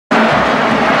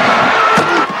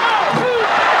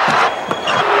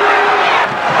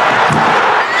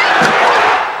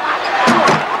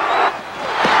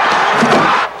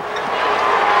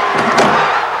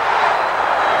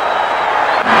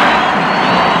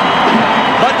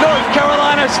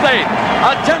State,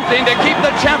 attempting to keep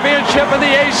the championship in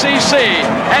the ACC.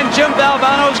 And Jim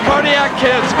Valvano's Cardiac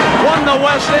Kids won the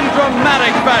West in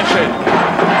dramatic fashion.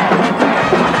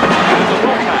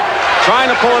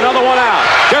 Trying to pull another one out.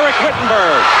 Dereck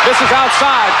Whittenburg. This is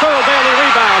outside. Thurl Bailey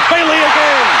rebounds. Bailey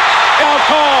again. Out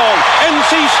called.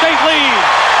 NC State leads.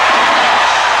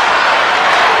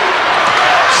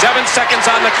 7 seconds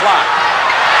on the clock.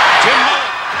 Tim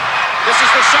Mullen. This is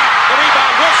the shot. The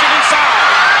rebound. Wilson inside.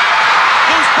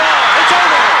 Loose ball. It's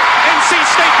over. NC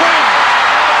State wins.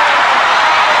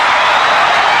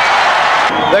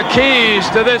 The keys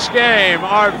to this game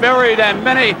are varied and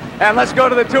many. And let's go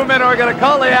to the two men who are going to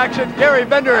call the action, Gary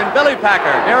Bender and Billy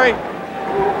Packer. Gary?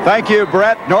 Thank you,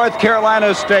 Brett. North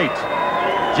Carolina State.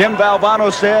 Jim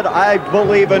Valvano said, I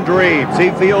believe in dreams.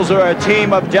 He feels they're a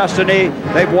team of destiny.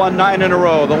 They've won 9 in a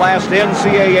row. The last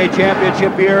NCAA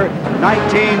championship year,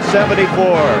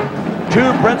 1974.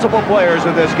 Two principal players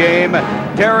in this game,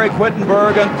 Dereck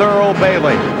Whittenburg and Thurl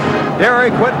Bailey.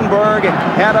 Dereck Whittenburg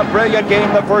had a brilliant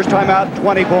game the first time out,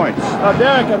 20 points.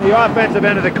 Dereck on the offensive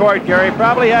end of the court, Gary,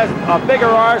 probably has a bigger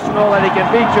arsenal that he can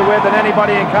beat you with than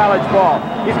anybody in college ball.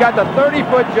 He's got the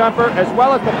 30-foot jumper as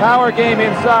well as the power game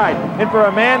inside. And for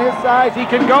a man his size, he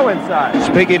can go inside.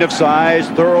 Speaking of size,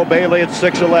 Thurl Bailey at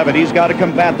 6'11". He's got to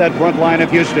combat that front line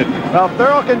of Houston. Well,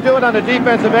 Thurl can do it on the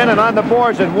defensive end and on the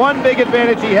boards. And one big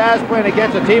advantage he has playing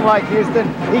against a team like Houston,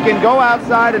 he can go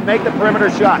outside and make the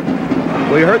perimeter shot.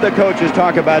 We heard the coaches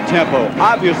talk about tempo.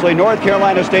 Obviously, North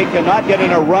Carolina State cannot get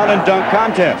in a run-and-dunk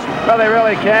contest. Well, they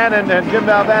really can, and Jim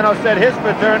Valvano said his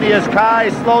fraternity is Chi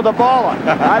slow the ball on.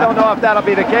 I don't know if that'll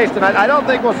be the case tonight. I don't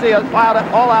think we'll see an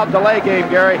all-out delay game,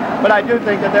 Gary, but I do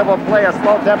think that they will play a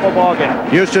slow-tempo ball game.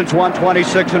 Houston's won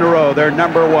 26 in a row. They're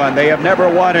 #1. They have never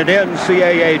won an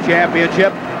NCAA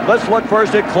championship. Let's look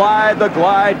first at Clyde the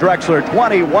Glide Drexler.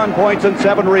 21 points and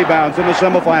 7 rebounds in the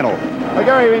semifinal. Well,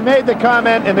 Gary, we made the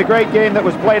comment in the great game that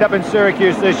was played up in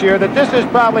Syracuse this year that this is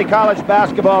probably college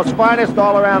basketball's finest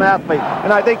all-around athlete,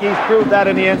 and I think he's proved that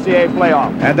in the NCAA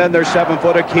playoff. And then there's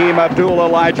 7-foot Akeem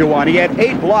Abdul-Olajuwon. He had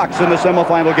 8 blocks in the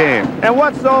semifinal game. And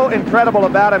what's so incredible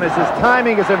about him is his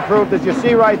timing has improved, as you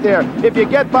see right there. If you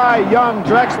get by Young,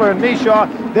 Drexler, and Mishaw,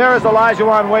 there is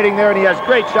Olajuwon waiting there, and he has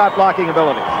great shot-blocking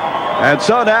ability. And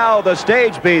so now the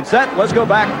stage being set. Let's go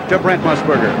back to Brent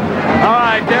Musburger. All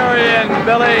right, Gary and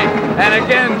Billy, and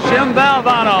again, Jim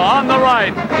Valvano on the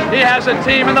right. He has a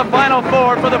team in the Final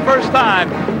Four for the first time.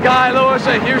 Guy Lewis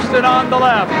of Houston on the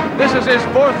left. This is his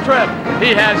 4th trip.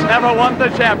 He has never won the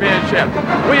championship.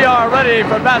 We are ready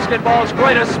for basketball's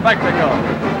greatest spectacle.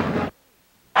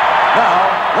 Now,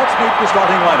 let's meet the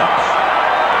starting lineups.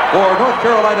 For North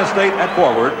Carolina State at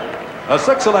forward, a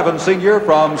 6'11" senior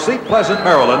from Seat Pleasant,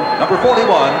 Maryland, number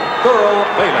 41, Thurl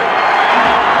Bailey.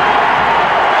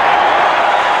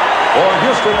 For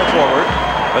Houston at forward,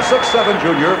 a 6'7"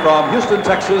 junior from Houston,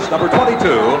 Texas, number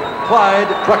 22, Clyde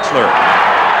Drexler.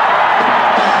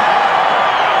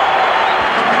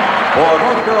 For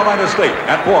North Carolina State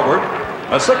at forward,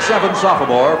 a 6'7"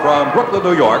 sophomore from Brooklyn,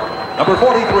 New York, number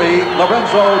 43,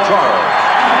 Lorenzo Charles.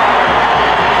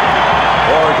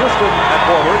 For Houston at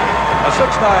forward, a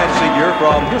 6'9" senior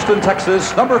from Houston,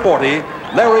 Texas, number 40,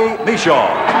 Larry Mishaw.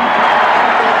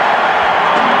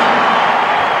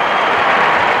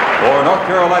 For North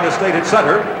Carolina State at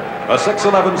center, a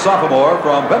 6'11" sophomore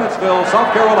from Bennettsville,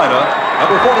 South Carolina,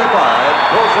 number 45,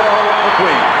 Roselle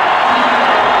McQueen.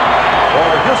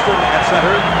 For Houston at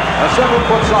center, a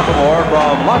 7-foot sophomore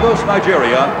from Lagos,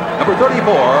 Nigeria, number 34,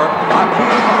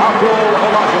 Akeem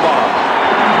Abdul-Olajuwon.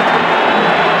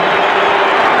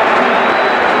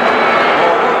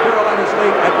 For North Carolina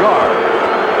State at guard,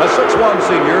 a 6'1"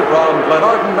 senior from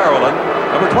Glenarden, Maryland,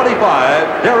 number 25,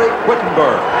 Dereck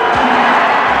Whittenburg.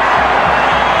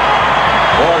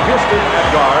 For Houston at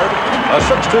guard, a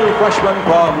 6'2" freshman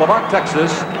from Lamar,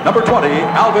 Texas, number 20,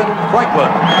 Alvin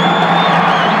Franklin.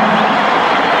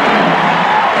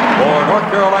 For North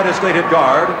Carolina State at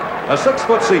guard, a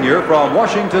 6-foot senior from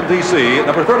Washington, D.C.,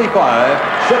 number 35,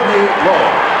 Sidney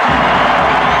Lowe.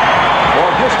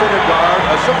 For Houston at guard,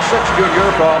 a 6'6"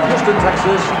 junior from Houston,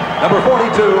 Texas, number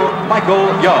 42, Michael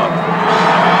Young.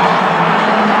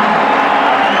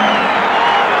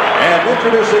 And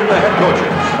introducing the head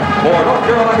coaches. For North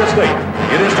Carolina State,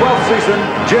 in his 12th season,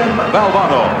 Jim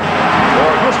Valvano. For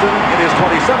Houston, in his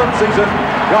 27th season,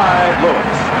 Guy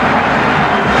Lewis.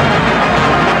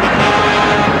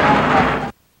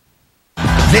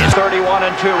 This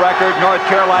 31-2 record, North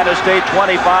Carolina State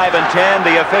 25-10.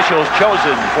 The officials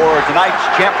chosen for tonight's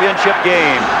championship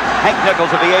game: Hank Nichols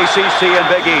of the ACC and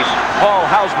Big East, Paul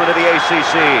Hausman of the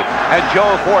ACC, and Joe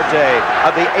Forte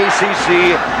of the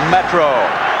ACC Metro.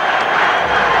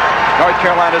 North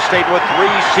Carolina State with 3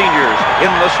 seniors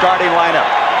in the starting lineup.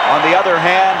 On the other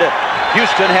hand,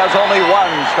 Houston has only 1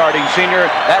 starting senior,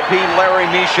 that being Larry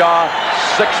Mishaw,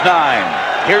 6'9".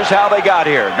 Here's how they got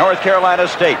here. North Carolina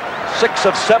State, 6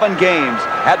 of 7 games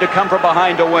had to come from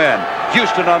behind to win.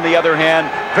 Houston, on the other hand,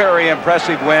 very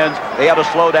impressive wins. They had a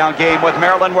slow-down game with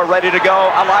Maryland. We're ready to go.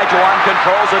 Elijah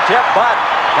controls the tip, but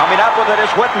coming up with it is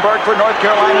Whittenburg for North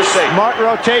Carolina State. Smart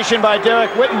rotation by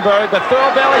Dereck Whittenburg, but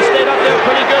Thurl-Bailey stayed up there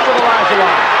pretty good with Elijah.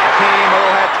 A team who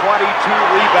had 22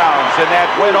 rebounds in that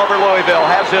win over Louisville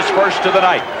has his first of the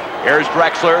night. Here's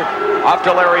Drexler off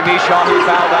to Larry Mishaw, who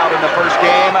fouled out in the first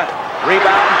game.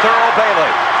 Rebound,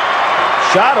 Thurl-Bailey.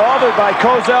 Shot altered by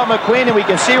Cozell McQueen, and we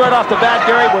can see right off the bat,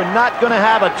 Gary, we're not going to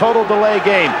have a total delay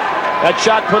game. That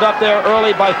shot put up there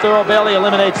early by Thurl-Bailey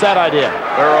eliminates that idea.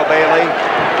 Thurl-Bailey,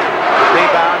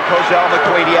 rebound, Cozell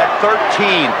McQueen. He had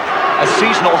 13, a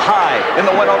seasonal high in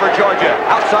the win over Georgia.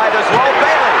 Outside is Low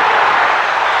Bailey.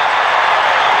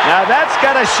 Now that's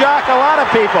got to shock a lot of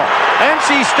people.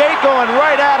 NC State going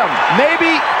right at him.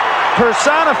 Maybe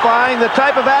personifying the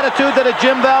type of attitude that a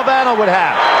Jim Valvano would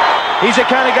have. He's the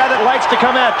kind of guy that likes to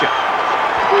come at you.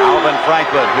 Alvin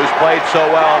Franklin, who's played so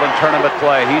well in tournament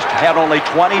play. He's had only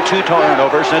 22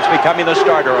 turnovers since becoming the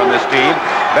starter on this team.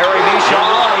 Larry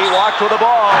Mishaw, he walked with the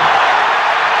ball.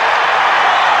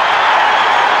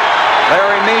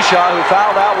 Larry Mishaw, who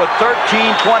fouled out with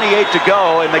 13:28 to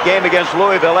go in the game against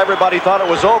Louisville. Everybody thought it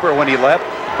was over when he left,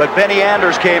 but Benny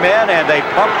Anders came in and they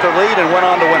pumped the lead and went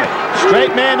on to win it.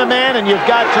 Straight man-to-man, and you've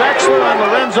got Drexler and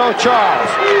Lorenzo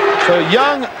Charles. So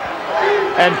Young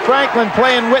and Franklin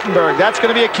playing Whittenburg. That's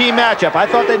going to be a key matchup. I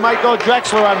thought they might go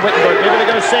Drexler on Whittenburg. Maybe they're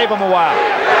going to save him a while.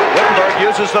 Whittenburg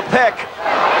uses the pick.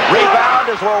 Rebound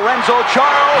is Lorenzo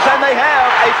Charles, and they have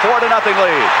a 4-0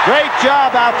 lead. Great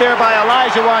job out there by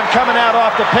Elijah coming out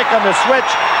off the pick on the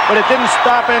switch, but it didn't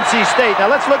stop NC State.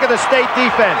 Now let's look at the State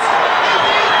defense.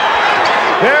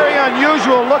 Very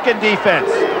unusual looking defense.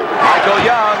 Michael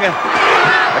Young.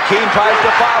 Akeem tries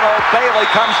to follow. Bailey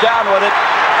comes down with it.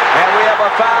 And we have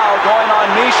a foul going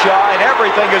on Mishaw, and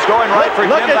everything is going right for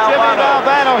Jim Valvano. Look at Jimmy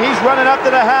Valvano. He's running up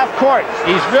to the half court.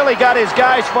 He's really got his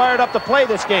guys fired up to play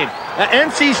this game. Now,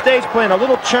 NC State's playing a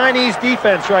little Chinese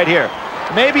defense right here.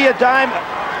 Maybe a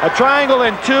triangle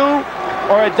in 2,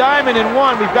 or a diamond in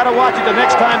 1. We've got to watch it the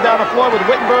next time down the floor with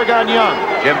Whittenburg on Young.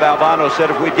 Jim Valvano said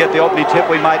if we'd get the opening tip,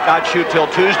 we might not shoot till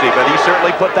Tuesday, but he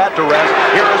certainly put that to rest.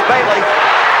 Here is Bailey.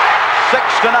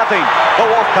 6-0, the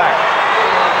Wolfpack.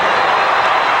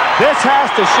 This has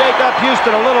to shake up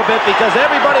Houston a little bit because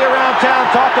everybody around town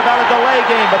talked about a delay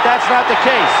game, but that's not the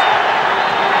case.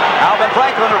 Alvin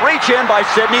Franklin, a reach in by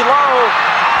Sidney Lowe.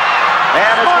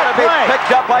 And it's going to be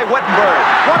picked up by Whittenburg.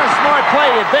 What a smart play.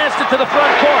 He advanced it to the front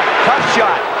court. Tough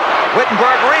shot.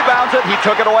 Whittenburg rebounds it. He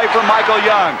took it away from Michael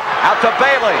Young. Out to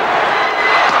Bailey.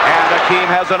 And Akeem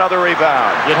has another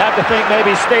rebound. You'd have to think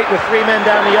maybe State with 3 men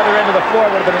down the other end of the floor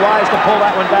would have been wise to pull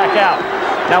that one back out.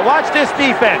 Now watch this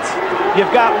defense.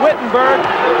 You've got Whittenburg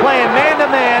playing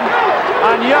man-to-man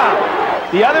on Young.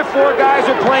 The other 4 guys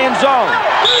are playing zone.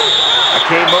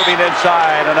 Akeem moving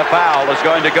inside, and a foul is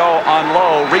going to go on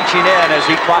Lowe, reaching in as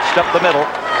he crotched up the middle.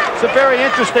 It's a very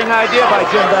interesting idea by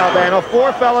Jim Valvano.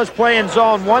 4 fellas playing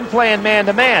zone, 1 playing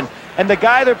man-to-man. And the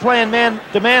guy they're playing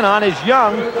man-to-man on is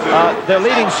Young, their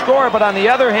leading scorer, but on the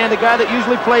other hand, the guy that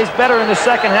usually plays better in the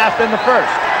second half than the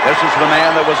first. This is the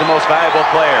man that was the most valuable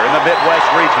player in the Midwest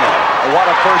Regional. And what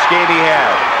a first game he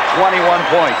had. 21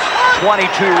 points,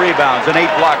 22 rebounds, and 8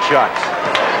 block shots.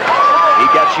 He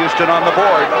gets Houston on the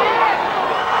board.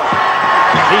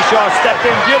 Mishaw stepped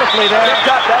in beautifully there.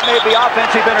 That may be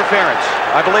offensive interference.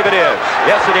 I believe it is.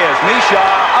 Yes, it is. Mishaw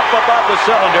up above the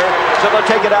cylinder, so they'll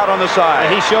take it out on the side.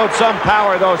 He showed some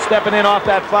power, though, stepping in off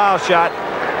that foul shot.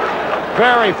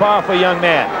 Very powerful young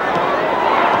man.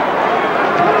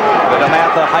 The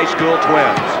DeMatha High School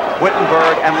twins,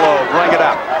 Whittenburg and Lowe, bring it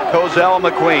up. Cozell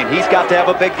McQueen, he's got to have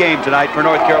a big game tonight for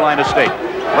North Carolina State.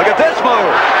 Look at this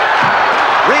move.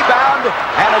 Rebound,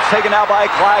 and it's taken out by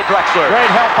Clyde Drexler.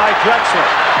 Great help by Drexler.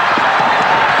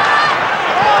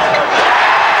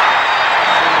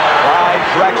 Clyde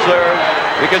Drexler,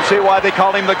 you can see why they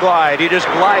call him the Glide. He just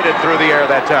glided through the air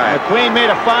that time. McQueen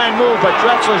made a fine move, but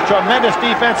Drexler's tremendous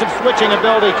defensive switching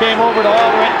ability came over to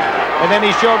alter it, and then he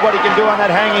showed what he can do on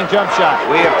that hanging jump shot.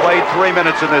 We have played 3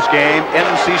 minutes in this game.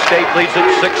 NC State leads it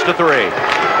 6-3.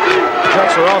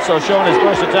 Drexler also showing his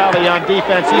versatility on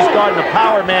defense. He's guarding a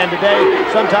power man today.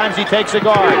 Sometimes he takes a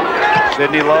guard.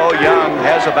 Sidney Lowe, Young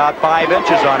has about 5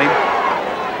 inches on him.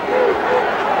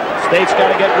 State's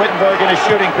got to get Whittenburg in a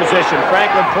shooting position.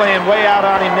 Franklin playing way out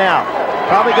on him now.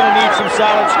 Probably going to need some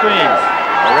solid screens.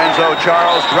 Lorenzo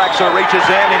Charles, Drexler reaches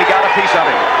in, and he got a piece of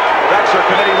him. Drexler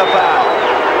committing the foul.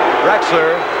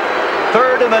 Drexler,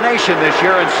 third in the nation this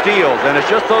year in steals, and it's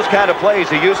just those kind of plays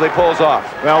he usually pulls off.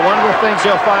 Well, one of the things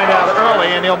he'll find out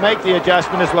early, and he'll make the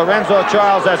adjustment, is Lorenzo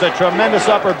Charles has a tremendous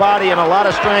upper body and a lot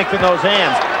of strength in those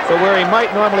hands. So where he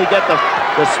might normally get the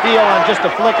steal on just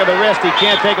a flick of the wrist, he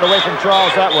can't take it away from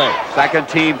Charles that way. Second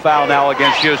team foul now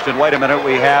against Houston. Wait a minute,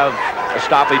 we have a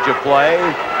stoppage of play.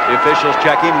 The officials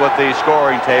checking with the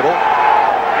scoring table.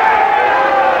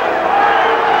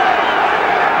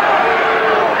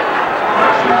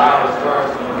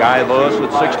 Guy Lewis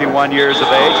with 61 years of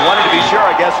age. Wanted to be sure,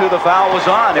 I guess, who the foul was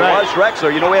on. It was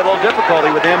Drexler. You know, we had a little difficulty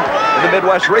with him in the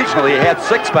Midwest Regional. He had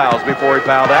 6 fouls before he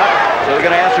fouled out. So they're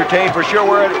going to ascertain for sure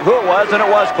who it was, and it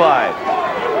was Clyde.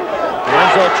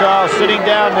 Lorenzo Charles sitting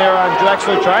down there on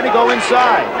Drexler, trying to go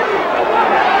inside.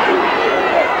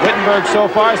 Whittenburg so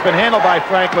far has been handled by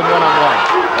Franklin one-on-one.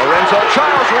 Lorenzo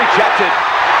Charles rejected.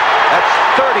 That's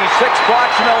 36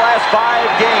 blocks in the last 5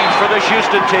 games for this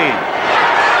Houston team.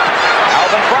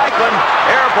 Alvin Franklin,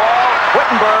 air ball,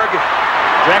 Whittenburg.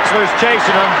 Drexler's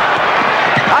chasing him.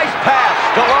 Nice pass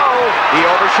to Lowe. He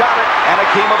overshot it, and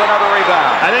Akeem with another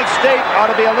rebound. I think State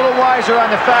ought to be a little wiser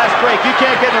on the fast break. You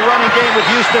can't get in a running game with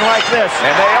Houston like this.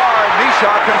 And they are, and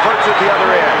Mishaw converts at the other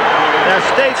end. Now,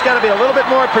 State's got to be a little bit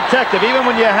more protective. Even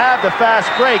when you have the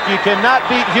fast break, you cannot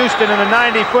beat Houston in a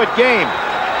 90-foot game.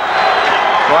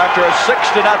 So after a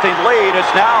 6-0 lead,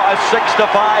 it's now a 6-5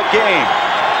 game.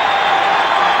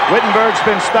 Whittenburg's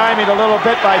been stymied a little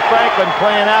bit by Franklin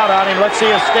playing out on him. Let's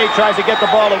see if State tries to get the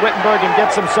ball to Whittenburg and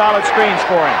get some solid screens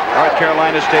for him. North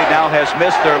Carolina State now has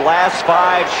missed their last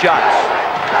 5 shots.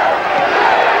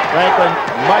 Franklin,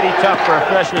 mighty tough for a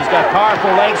freshman. He's got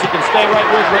powerful legs. He can stay right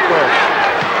with Whittenburg.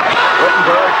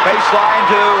 Whittenburg baseline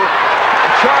to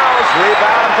Charles.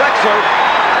 Rebound Drexler.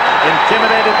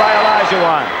 Intimidated by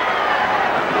Olajuwon.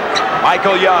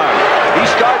 Michael Young. He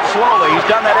starts slowly. He's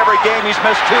done that every game. He's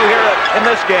missed 2 here in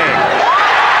this game.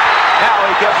 Now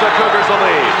he gives the Cougars a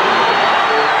lead.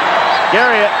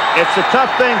 Gary, it's a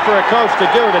tough thing for a coach to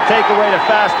do, to take away the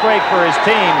fast break for his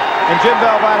team. And Jim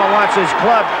Valvano wants his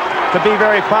club to be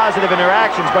very positive in their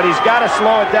actions, but he's got to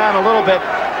slow it down a little bit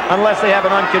unless they have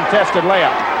an uncontested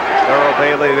layup. Thurl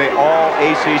Bailey, the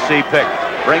all-ACC pick,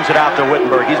 brings it out to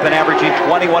Whittenburg. He's been averaging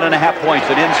 21.5 points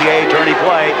in NCAA tourney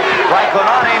play. Franklin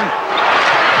on him.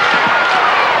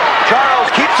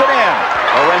 Charles keeps it in.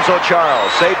 Lorenzo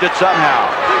Charles saved it somehow.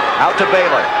 Out to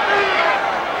Bailey.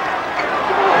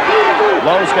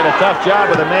 Lowe's got a tough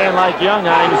job with a man like Young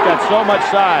on him. He's got so much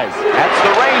size. That's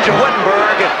the range of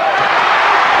Whittenburg.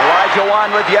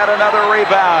 Olajuwon with yet another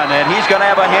rebound, and he's going to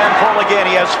have a handful again.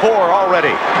 He has 4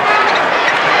 already.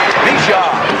 Mishaw.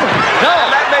 No,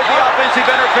 and that may be offensive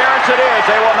interference. It is.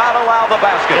 They will not allow the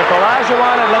basket. If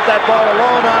Olajuwon had let that ball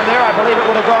alone on there, I believe it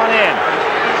would have gone in.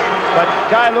 But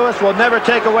Guy Lewis will never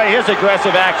take away his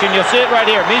aggressive action. You'll see it right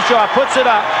here. Mishaw puts it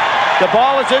up. The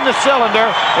ball is in the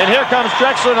cylinder, and here comes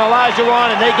Drexler and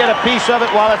Olajuwon, and they get a piece of it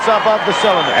while it's above the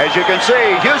cylinder. As you can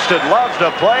see, Houston loves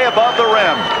to play above the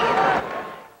rim.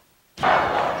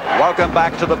 Welcome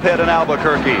back to the pit in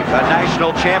Albuquerque. A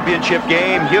national championship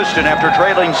game. Houston, after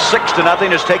trailing 6-0,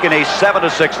 has taken a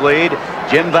 7-6 lead.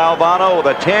 Jim Valvano with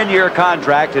a 10-year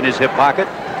contract in his hip pocket.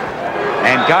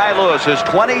 And Guy Lewis, his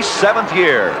 27th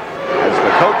year as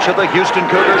the coach of the Houston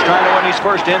Cougars, trying to win his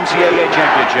first NCAA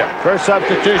championship. First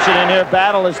substitution in here.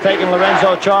 Battle has taken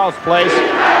Lorenzo Charles' place.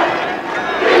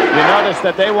 You notice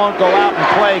that they won't go out and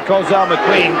play Cozell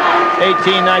McQueen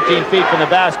 18, 19 feet from the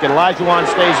basket. Olajuwon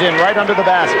stays in right under the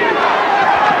basket.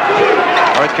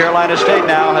 North Carolina State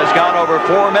now has gone over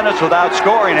 4 minutes without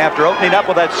scoring after opening up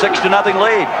with that 6-0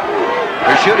 lead.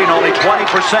 They're shooting only 20%.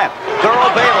 Thurl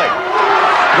Bailey.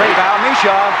 Rebound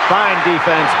Mishaw. Fine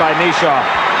defense by Mishaw.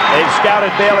 They've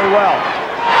scouted Bailey well.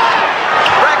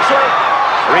 Drexler.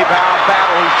 Rebound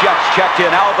Battle, who's just checked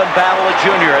in. Alvin Battle, a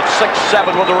junior, at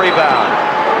 6'7" with the rebound.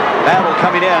 Battle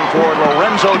coming in for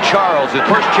Lorenzo Charles. His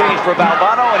first change for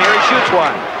Valvano, and here he shoots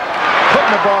one.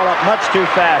 Putting the ball up much too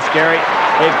fast, Gary.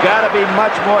 They've got to be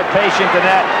much more patient than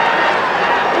that.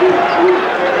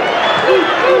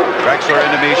 Drexler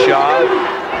into Mishaw.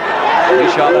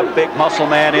 Mishaw, the big muscle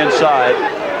man inside.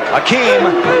 Akeem.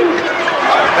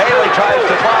 Bailey tries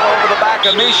to follow over the back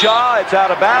of Mishaw. It's out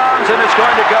of bounds, and it's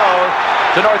going to go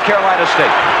to North Carolina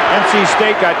State. NC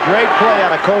State got great play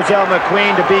out of Cozell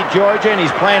McQueen to beat Georgia, and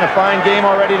he's playing a fine game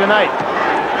already tonight.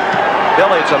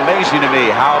 Billy, it's amazing to me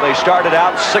how they started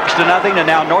out 6-0, and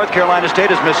now North Carolina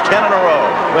State has missed 10 in a row.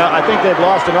 Well, I think they've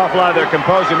lost an awful lot of their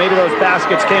composure. Maybe those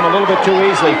baskets came a little bit too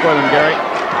easily for them, Gary.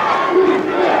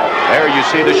 There you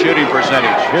see the shooting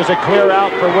percentage. Here's a clear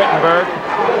out for Whittenburg,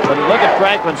 but look at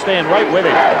Franklin staying right with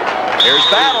him. Here's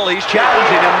Battle. He's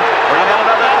challenging him. Bringing in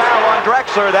another foul on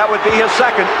Drexler. That would be his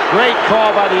second. Great call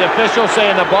by the official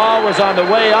saying the ball was on the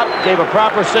way up. Gave a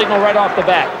proper signal right off the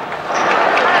bat.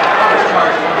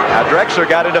 Now Drexler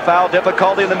got into foul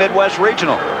difficulty in the Midwest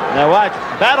Regional. Now watch.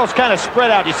 Battle's kind of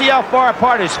spread out. You see how far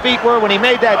apart his feet were when he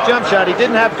made that jump shot? He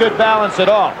didn't have good balance at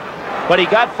all. But he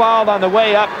got fouled on the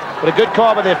way up. But a good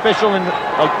call by the official in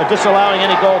disallowing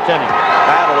any goaltending.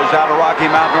 Battle is out of Rocky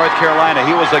Mount, North Carolina.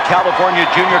 He was the California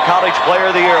Junior College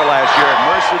Player of the Year last year at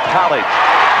Mercer College.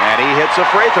 And he hits a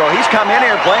free throw. He's come in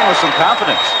here playing with some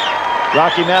confidence.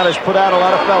 Rocky Mount has put out a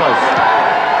lot of fellas.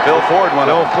 Bill Ford won.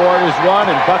 Bill Ford is one,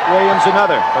 and Buck Williams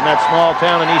another from that small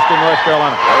town in eastern North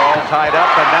Carolina. They're all tied up,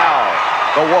 and now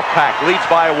the Wolfpack leads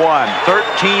by 1.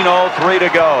 13:03 to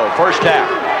go. First half.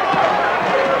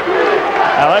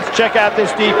 Now let's check out this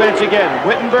defense again.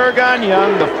 Whittenburg on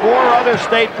Young. The 4 other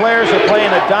state players are playing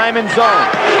a diamond zone.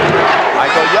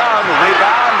 Michael Young,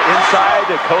 rebound inside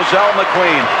to Cozell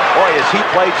McQueen. Boy, has he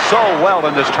played so well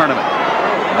in this tournament.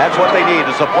 And that's what they need,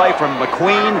 is a play from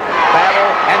McQueen,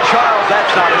 Battle, and Charles.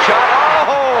 That's not a shot.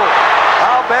 Oh!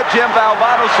 I'll bet Jim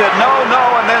Valvano said no,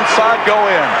 and then saw it go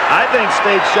in. I think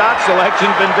state shot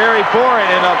selection's been very poor,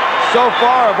 and so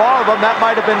far of all of them, that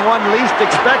might have been one least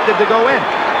expected to go in.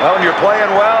 Well, when you're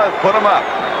playing well, put them up.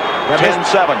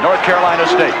 10-7, North Carolina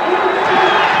State.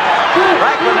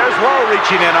 Franklin, there's Lowe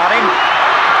reaching in on him.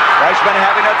 Freshman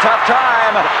having a tough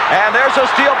time. And there's a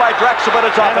steal by Drexler, but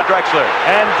it's off of Drexler.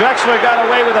 And Drexler got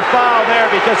away with a foul there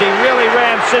because he really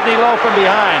ran Sidney Lowe from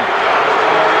behind.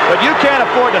 But you can't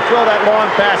afford to throw that long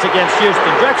pass against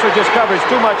Houston. Drexler just covers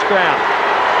too much ground.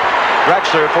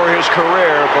 Drexler, for his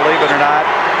career, believe it or not,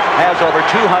 has over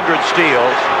 200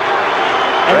 steals.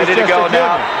 And ready to go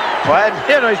now. What?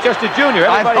 Yeah, no, he's just a junior.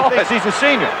 Everybody thinks he's a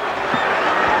senior.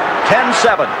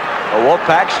 10-7. The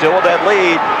Wolfpack still with that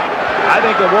lead. I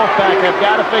think the Wolfpack have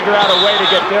got to figure out a way to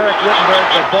get Dereck Whittenburg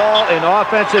the ball in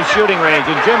offensive shooting range.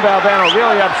 And Jim Valvano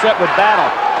really upset with Battle.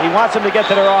 He wants him to get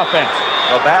to their offense.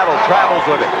 The Battle travels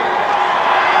with it.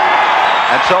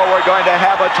 And so we're going to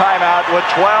have a timeout with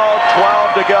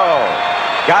 12:12 to go.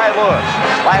 Guy Lewis,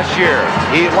 last year,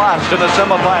 he lost in the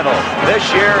semifinal. This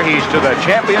year, he's to the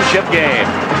championship game.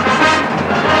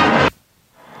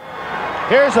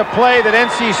 Here's a play that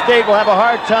NC State will have a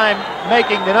hard time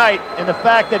making tonight in the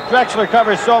fact that Drexler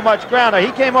covers so much ground. Now,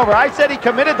 he came over. I said he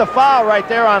committed the foul right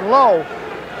there on Lowe,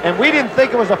 and we didn't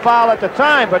think it was a foul at the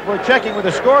time, but we're checking with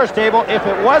the scores table. If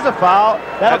it was a foul,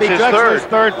 that'll be Drexler's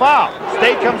third foul.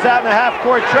 State comes out in a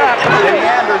half-court trap. Denny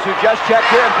Anders, who just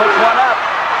checked in, puts one up.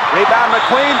 Rebound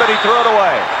McQueen, but he threw it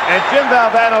away. And Jim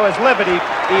Valvano is livid.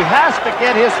 He has to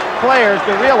get his players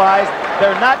to realize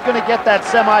they're not going to get that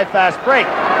semi-fast break.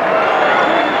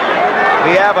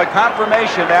 We have a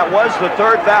confirmation that was the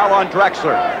third foul on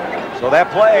Drexler. So that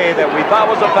play that we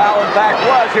thought was a foul, in fact,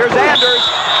 was. Here's Anders.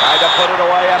 Tried to put it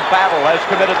away, and Battle has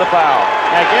committed the foul.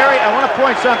 Now, Gary, I want to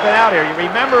point something out here. You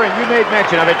remember, and you made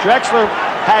mention of it, Drexler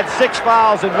had 6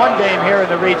 fouls in one game here in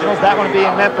the regionals, that one being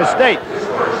Memphis State.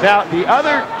 Now, the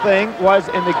other thing was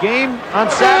in the game on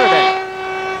Saturday,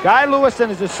 Guy Lewis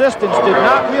and his assistants did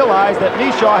not realize that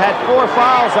Mishaw had 4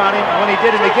 fouls on him when he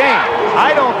did in the game.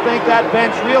 I don't think that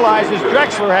bench realizes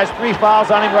Drexler has 3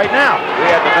 fouls on him right now. We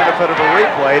had the benefit of a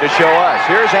replay to show us.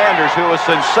 Here's Anders, who was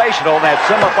sensational in that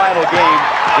semifinal game.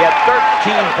 He had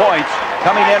 13 points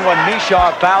coming in when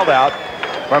Mishaw fouled out.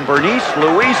 From Bernice,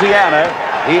 Louisiana,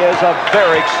 he is a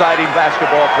very exciting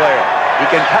basketball player. He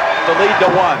can cut the lead to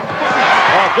 1.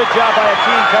 Oh, good job by a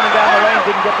team coming down the lane,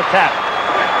 didn't get the tap.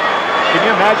 Can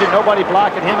you imagine nobody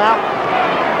blocking him out?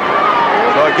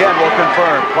 So again, we'll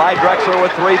confirm. Clyde Drexler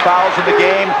with 3 fouls in the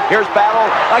game. Here's Battle.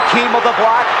 Akeem with the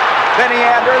block. Benny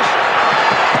Anders.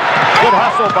 Good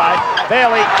hustle by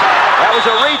Bailey. That was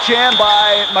a reach in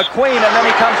by McQueen, and then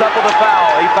he comes up with a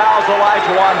foul. He fouls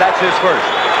Elijah Wan. That's his first.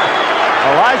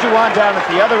 Elijah Wan down at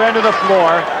the other end of the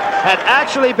floor had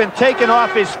actually been taken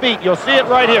off his feet. You'll see it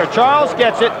right here. Charles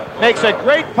gets it, makes a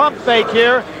great pump fake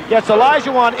here, gets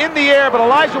Elijah Wan in the air, but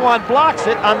Elijah Wan blocks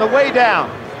it on the way down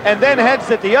and then heads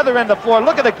at the other end of the floor.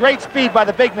 Look at the great speed by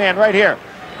the big man right here.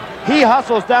 He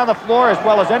hustles down the floor as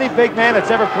well as any big man that's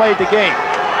ever played the game.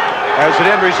 As an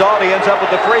end result, he ends up with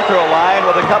the free throw line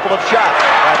with a couple of shots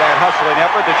by that hustling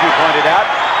effort that you pointed out.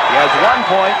 He has 1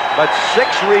 point, but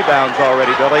 6 rebounds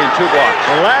already, Billy, and 2 blocks.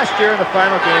 Well, last year in the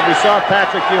final game, we saw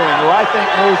Patrick Ewing, who I think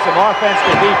moves from offense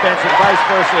to defense and vice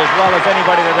versa as well as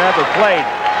anybody that ever played.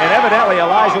 And evidently,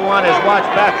 Elijah Wan has watched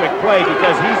Patrick play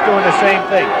because he's doing the same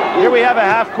thing. Here we have a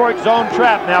half-court zone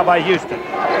trap now by Houston.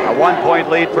 A 1-point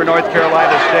lead for North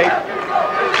Carolina State.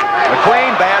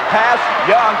 McQueen, bad pass.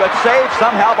 Young, but saved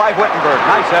somehow by Whittenburg.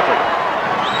 Nice effort.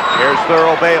 Here's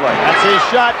Thurl Bailey. That's his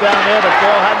shot down there, but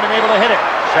Thurl hadn't been able to hit it.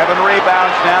 7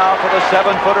 rebounds now for the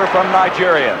 7-footer from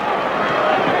Nigeria.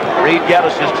 Reed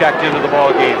Geddes has checked into the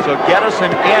ball game. So Geddes and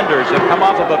Anders have come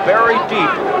off of a very deep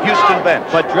Houston bench.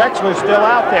 But Drexler's still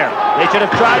out there. They should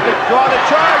have tried to draw the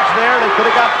charge there. They could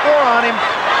have got 4 on him.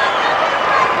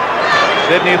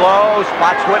 Sidney Lowe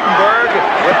spots Whittenburg.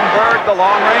 Whittenburg, the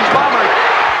long-range bomber.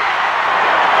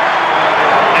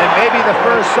 And maybe the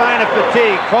first sign of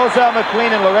fatigue. Cozell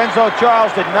McQueen and Lorenzo Charles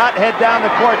did not head down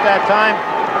the court that time.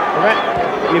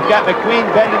 You've got McQueen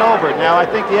bending over. Now I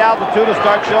think the altitude will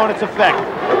start showing its effect.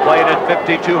 They're playing at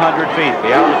 5,200 feet.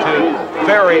 The altitude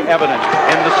very evident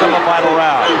in the semifinal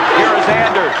round. Here is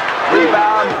Anders.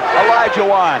 Rebound, Elijah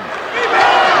Wan.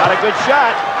 Not a good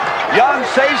shot. Young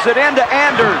saves it into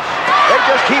Anders. They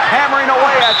just keep hammering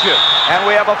away at you. And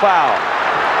we have a foul.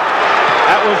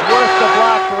 That was worth the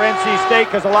block for NC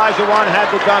State because Elijah Wan had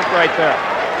the dunk right there.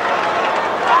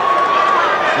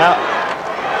 Now,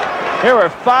 here were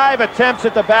 5 attempts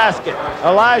at the basket.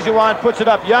 Elijah Wan puts it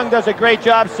up. Young does a great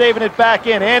job saving it back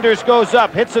in. Anders goes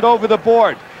up, hits it over the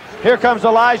board. Here comes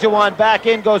Elijah Wan back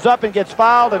in, goes up and gets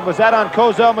fouled. And was that on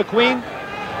Cozell McQueen?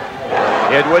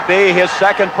 It would be his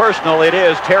second personal. It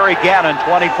is. Terry Gannon,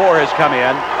 24, has come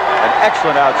in. An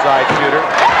excellent outside shooter.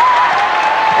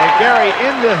 And Gary,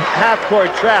 in the half-court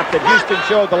trap that Houston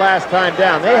showed the last time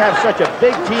down, they have such a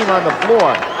big team on the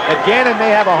floor that Gannon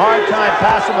may have a hard time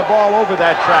passing the ball over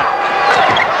that trap.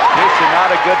 Houston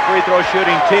not a good free throw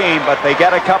shooting team, but they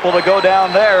get a couple to go down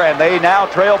there, and they now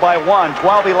trail by 1,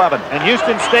 12-11. And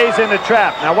Houston stays in the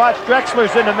trap. Now watch,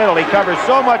 Drexler's in the middle. He covers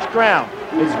so much ground.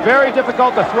 It's very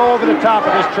difficult to throw over the top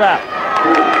of this trap.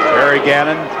 Terry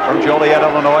Gannon from Joliet,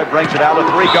 Illinois, brings it out with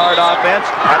 3-guard offense.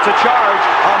 That's a charge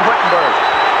on Whittenburg.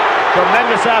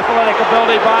 Tremendous athletic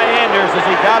ability by Anders as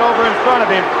he got over in front of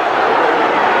him.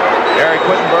 Dereck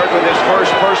Whittenburg with his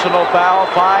first personal foul.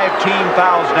 5 team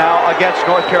fouls now against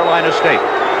North Carolina State.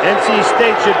 NC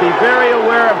State should be very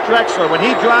aware of Drexler. When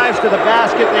he drives to the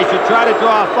basket, they should try to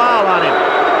draw a foul on him.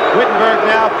 Whittenburg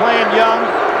now playing young.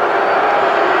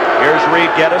 Here's Reed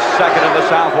Geddes, second in the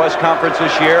Southwest Conference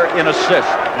this year in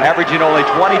assists, averaging only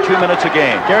 22 minutes a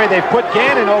game. Gary, they've put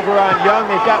Gannon over on Young.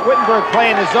 They've got Whittenburg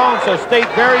playing his own, so State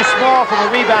very small from a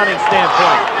rebounding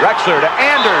standpoint. Drexler to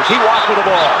Anders. He walked with the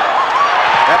ball.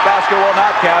 That basket will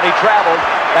not count. He traveled.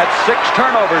 That's 6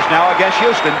 turnovers now against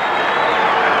Houston.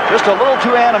 Just a little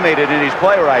too animated in his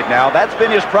play right now. That's been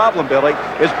his problem, Billy,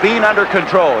 is being under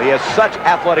control. He has such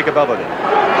athletic ability.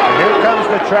 And here comes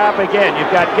the trap again.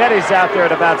 You've got Geddes out there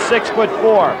at about 6'4".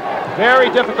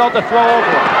 Very difficult to throw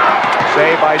over him.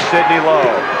 Saved by Sidney Lowe.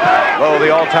 Lowe,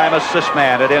 the all-time assist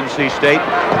man at NC State.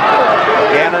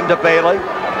 Gannon to Bailey.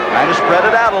 Trying to spread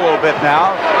it out a little bit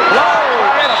now. Lowe,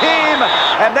 a team,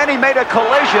 and then he made a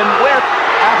collision with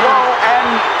Lowe and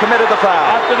committed the foul.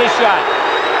 After the shot.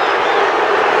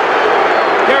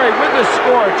 Gary, with the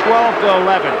score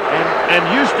 12-11, and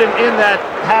Houston in that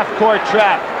half-court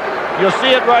trap, you'll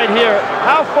see it right here,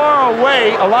 how far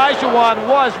away Elijah Wan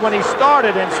was when he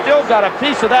started and still got a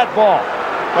piece of that ball.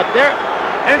 But there,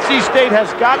 NC State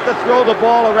has got to throw the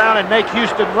ball around and make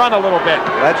Houston run a little bit.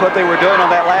 That's what they were doing on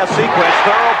that last sequence.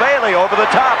 Thurl Bailey over the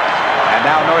top. And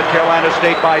now North Carolina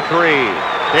State by 3.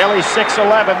 Bailey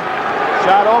 6'11",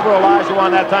 shot over Elijah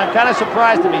Wan that time. Kind of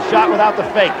surprised him. He shot without the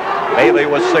fake. Bailey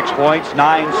was 6 points,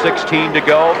 9:16 to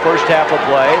go, first half of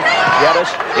play.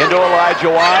 Geddes into Elijah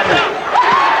Wan.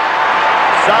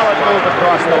 Solid move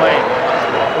across the lane.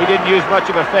 He didn't use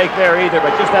much of a fake there either,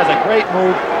 but just has a great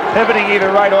move, pivoting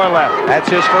either right or left.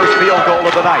 That's his first field goal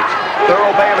of the night.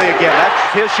 Thurl Bailey again. That's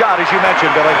his shot, as you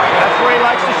mentioned, Billy. That's where he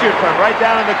likes to shoot from, right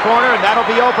down in the corner, and that'll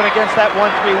be open against that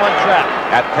 1-3-1 trap.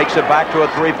 That takes it back to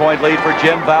a 3-point lead for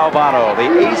Jim Valvano,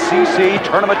 the ACC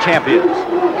tournament champions.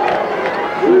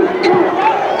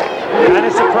 Kind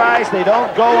of surprised they don't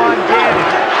go on Gannon.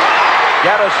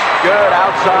 Geddes, good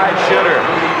outside shooter.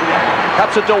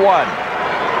 Cuts it to 1.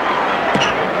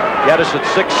 Geddes at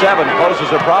 6'7", poses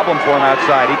a problem for him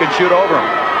outside. He can shoot over him.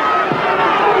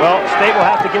 Well, State will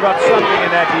have to give up something in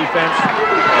that defense.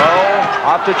 Oh,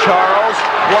 off to Charles.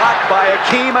 Blocked by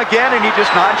Akeem again, and he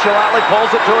just nonchalantly pulls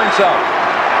it to himself.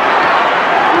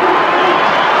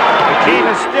 Akeem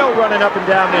is still running up and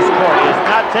down this court. He has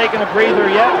not taken a breather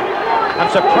yet. I'm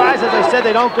surprised, as I said,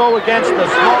 they don't go against the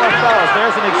smaller fellas.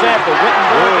 There's an example,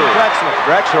 Whittenburg and Drexler.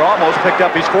 Drexler almost picked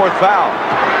up his 4th foul.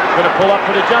 Going to pull up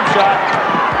for the jump shot.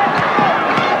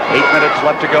 8 minutes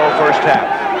left to go, first half.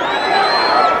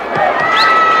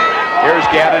 Here's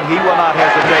Gannon. He will not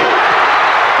hesitate.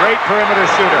 Great perimeter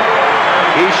shooter.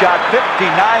 He shot 59%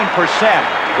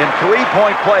 in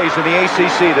three-point plays in the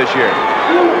ACC this year.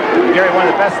 Gary, one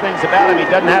of the best things about him, he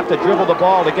doesn't have to dribble the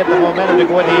ball to get the momentum to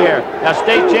go in the air. Now,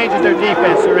 State changes their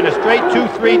defense. They're in a straight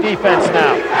 2-3 defense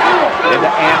now.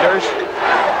 Into Anders.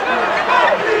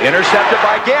 Intercepted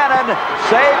by Gannon.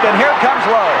 Saved, and here comes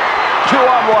Lowe.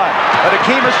 2-on-1. But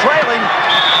Akeem is trailing.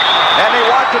 And they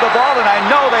walked to the ball, and I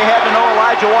know they had to know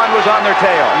Olajuwon was on their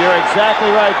tail. You're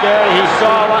exactly right, Gary.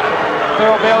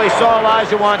 Thurl Bailey saw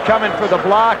Olajuwon coming for the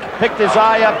block, picked his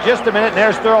eye up just a minute, and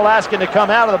there's Thurl asking to come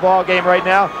out of the ball game right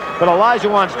now. But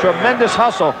Olajuwon's tremendous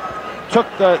hustle took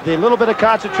the little bit of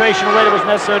concentration away that was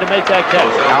necessary to make that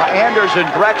catch. Now Anders and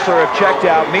Drexler have checked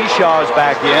out. Mishaw is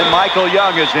back in. Michael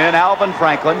Young is in. Alvin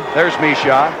Franklin. There's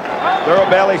Mishaw. Thurl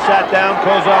Bailey sat down.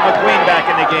 Kozar McQueen back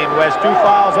in the game, who has 2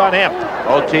 fouls on him.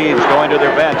 Both teams going to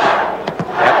their bench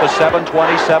at the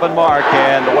 7:27 mark,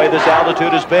 and the way this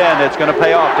altitude has been, it's going to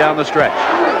pay off down the stretch.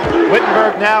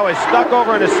 Whittenburg now is stuck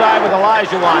over to the side with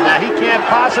Olajuwon. Now, he can't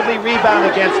possibly rebound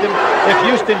against him if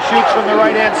Houston shoots from the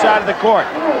right-hand side of the court.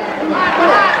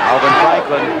 Alvin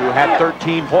Franklin, who had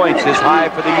 13 points, his high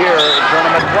for the year in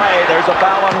tournament play. There's a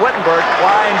foul on Whittenburg,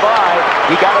 flying by.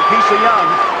 He got a piece of Young.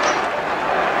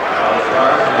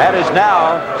 That is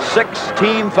now 6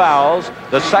 team fouls,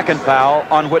 the second foul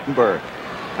on Whittenburg.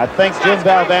 I think Jim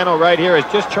Valvano right here is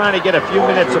just trying to get a few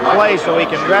minutes of play so he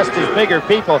can rest his bigger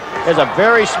people. There's a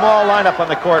very small lineup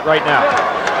on the court right now.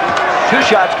 2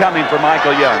 shots coming for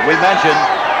Michael Young. We mentioned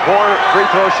poor free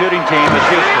throw shooting team is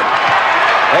Houston.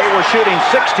 They were shooting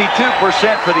 62%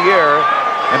 for the year.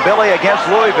 And Billy, against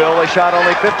Louisville, they shot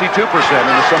only 52%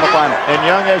 in the semifinal. And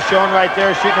Young has shown right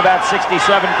there shooting about 67%.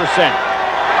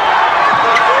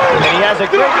 And he has a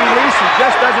great release. He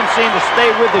just doesn't seem to stay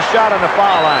with the shot on the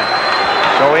foul line.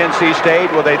 So NC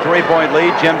State with a 3-point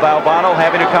lead. Jim Valvano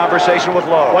having a conversation with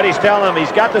Lowe. What he's telling him,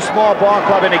 he's got the small ball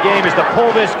club in the game, is to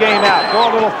pull this game out. Go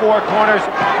a little 4 corners,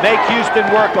 make Houston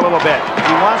work a little bit.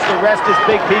 He wants to rest his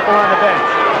big people on the bench.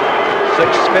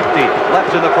 6:50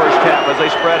 left in the first half as they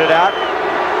spread it out.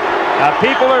 Now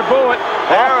people are booing.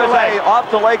 There is off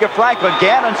the leg of Franklin.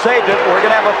 Gannon saved it. We're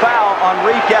going to have a foul on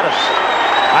Reed Geddes.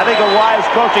 I think a wise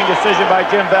coaching decision by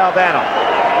Jim Valvano.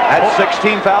 That's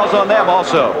 16 fouls on them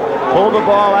also. Pull the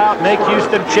ball out, make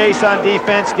Houston chase on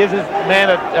defense, gives his man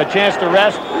a chance to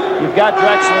rest. You've got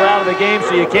Drexler out of the game,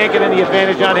 so you can't get any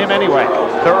advantage on him anyway.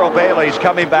 Thurl Bailey's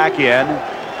coming back in.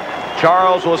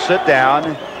 Charles will sit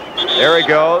down. There he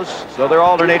goes. So they're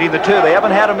alternating the 2. They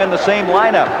haven't had them in the same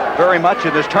lineup very much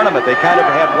in this tournament. They kind of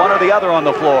had one or the other on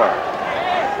the floor.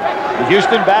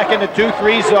 Houston back in the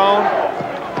 2-3 zone.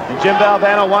 And Jim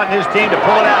Valvano wanting his team to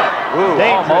pull it out. Ooh,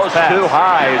 almost pass. Too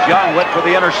high as Young went for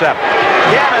the intercept.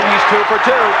 Gannon, he's 2 for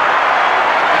 2.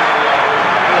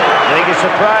 I think he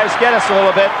surprised Geddes a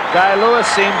little bit. Guy Lewis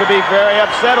seemed to be very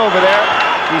upset over there.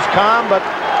 He's calm, but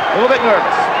a little bit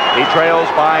nervous. He trails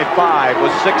by 5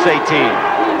 with 6:18.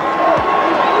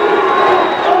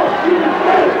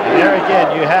 And there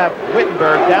again, you have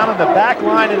Whittenburg down in the back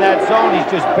line in that zone.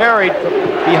 He's just buried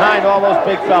behind all those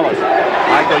big fellas.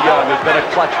 Michael Young has been a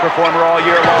clutch performer all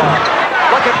year long.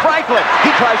 Look at Franklin.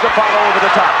 He tries to follow over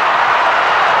the top.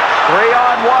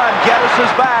 3-on-1. Geddes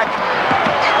is back.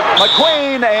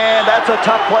 McQueen, and that's a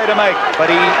tough play to make, but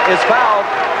he is fouled.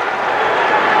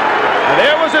 Now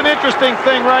there was an interesting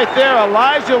thing right there.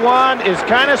 Olajuwon is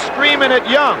kind of screaming at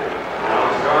Young.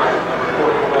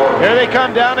 Here they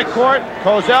come down the court.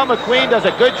 Kozar McQueen does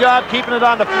a good job keeping it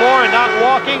on the floor and not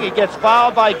walking. He gets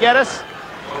fouled by Geddes.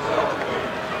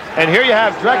 And here you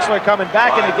have Drexler coming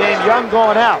back in the game, Young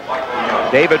going out.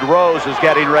 David Rose is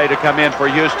getting ready to come in for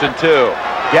Houston, too.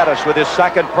 Geddes with his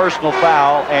second personal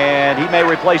foul, and he may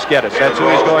replace Geddes. That's who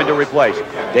he's going to replace.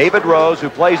 David Rose, who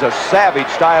plays a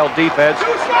savage-style defense.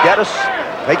 Geddes,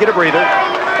 taking a breather.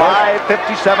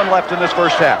 5:57 left in this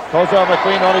first half. Kozar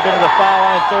McQueen only been to the foul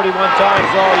line 31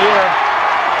 times all year,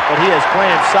 but he is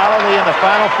playing solidly in the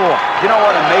Final Four. You know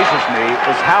what amazes me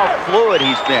is how fluid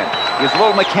he's been. He was a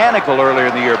little mechanical earlier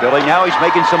in the year, Billy. Now he's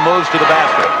making some moves to the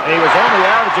basket. And he was only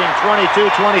averaging 22,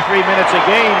 23 minutes a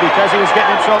game because he was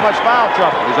getting in so much foul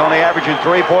trouble. He's only averaging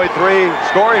 3.3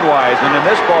 scoring-wise, and in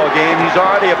this ball game, he's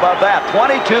already above that.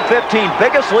 22-15,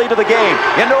 biggest lead of the game.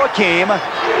 Into Akeem.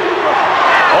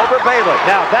 Over Bailey.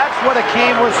 Now, that's what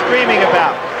Akeem was screaming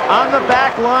about. On the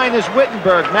back line is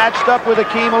Whittenburg, matched up with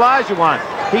Akeem Olajuwon.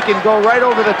 He can go right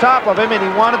over the top of him, and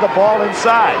he wanted the ball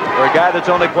inside. For a guy that's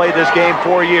only played this game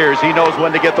 4 years, he knows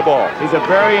when to get the ball. He's a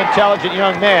very intelligent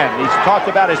young man. He's talked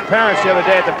about his parents the other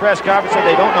day at the press conference, said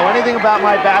they don't know anything about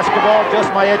my basketball,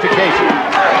 just my education.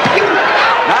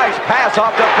 Nice pass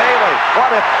off to Bailey.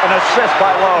 What an assist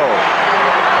by Lowe.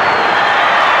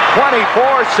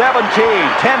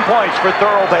 24-17, 10 points for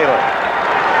Thurl Bailey.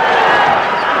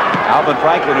 Alvin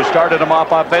Franklin, who started him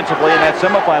off offensively in that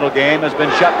semifinal game, has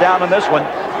been shut down in this one.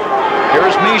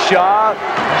 Here's Misha.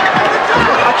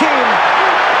 Hakeem.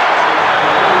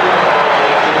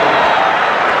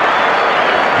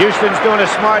 Houston's doing a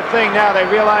smart thing now. They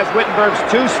realize Whittenburg's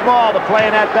too small to play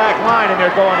in that back line, and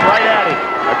they're going right at him.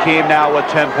 Hakeem now with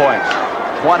 10 points.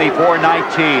 24-19.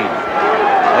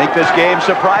 I think this game's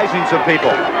surprising some people.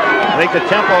 I think the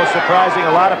tempo is surprising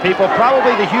a lot of people,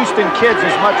 probably the Houston kids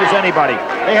as much as anybody.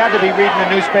 They had to be reading the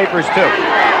newspapers too.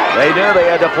 They knew they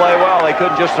had to play well. They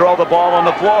couldn't just throw the ball on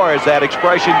the floor, as that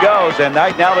expression goes. And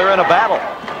right now they're in a battle.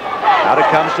 Out it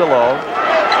comes to Lowe.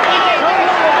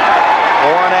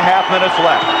 4.5 minutes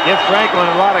left. Give Franklin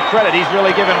a lot of credit. He's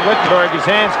really giving Whittenburg his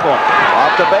hands full.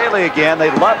 Off to Bailey again.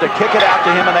 They'd love to kick it out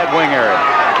to him in that wing area.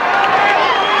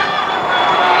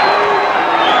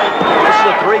 This is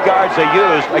the 3 guards they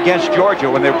used against Georgia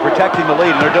when they were protecting the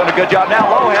lead, and they're doing a good job. Now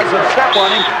Lowe has a step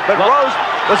on him, but Rose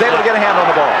was able to get a hand on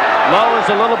the ball. Lowe is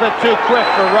a little bit too quick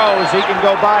for Rose. He can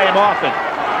go by him often.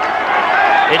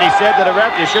 And he said to the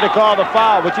ref, you should have called a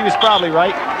foul, which he was probably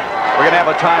right. We're going to have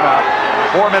a timeout.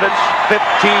 4 minutes, 15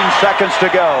 seconds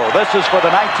to go. This is for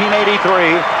the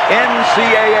 1983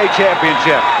 NCAA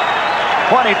Championship.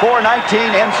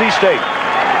 24-19 NC State.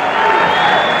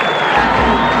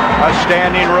 A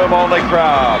standing room only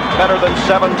crowd. Better than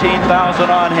 17,000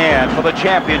 on hand for the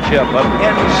championship of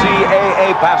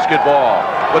NCAA basketball.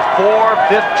 With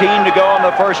 4:15 to go in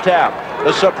the first half.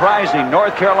 The surprising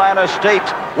North Carolina State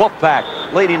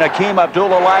Wolfpack leading Hakeem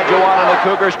Abdul-Olajuwon and the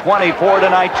Cougars 24-19.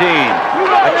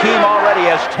 Hakeem already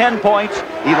has 10 points,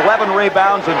 11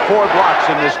 rebounds, and 4 blocks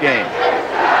in this game.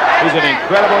 He's an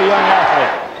incredible young athlete.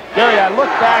 Gary, I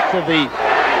look back to the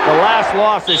last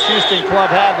loss this Houston club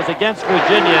had was against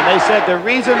Virginia, and they said the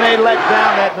reason they let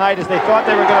down that night is they thought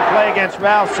they were going to play against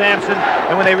Ralph Sampson,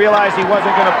 and when they realized he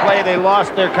wasn't going to play, they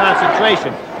lost their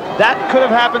concentration. That could have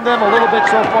happened to them a little bit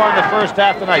so far in the first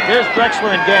half tonight. There's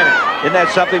Drexler and Gannon. Isn't that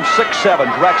something? 6'7",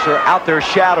 Drexler out there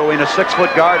shadowing a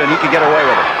 6-foot guard, and he can get away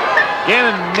with it.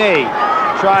 Gannon may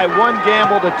try one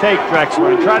gamble to take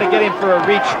Drexler and try to get him for a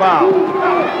reach foul.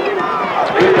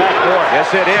 Good backdoor. Yes,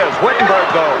 it is. Whittenburg,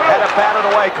 though, had it batted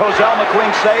away. Cozell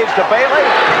McQueen saves to Bailey.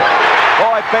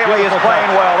 Boy, Bailey is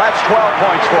playing well. That's 12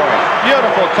 points for him.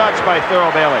 Beautiful touch by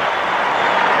Thurl Bailey.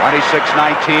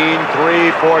 26-19,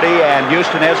 3:40, and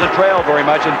Houston hasn't trailed very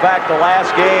much. In fact, the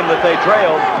last game that they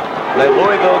trailed, the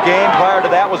Louisville game prior to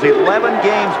that, was 11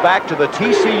 games back to the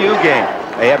TCU game.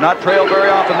 They have not trailed very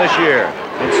often this year.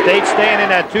 And State staying in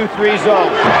that 2-3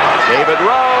 zone. David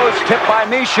Rose, tipped by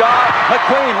Misha.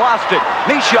 McQueen lost it.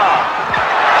 Misha.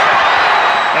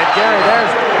 And Gary,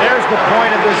 there's the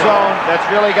point of the zone that's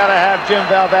really got to have Jim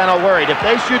Valvano worried. If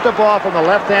they shoot the ball from the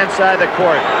left-hand side of the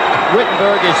court,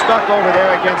 Whittenburg is stuck over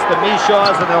there against the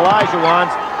Mishas and the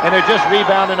Olajuwons, and they're just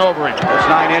rebounding over him. There's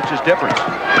 9 inches difference.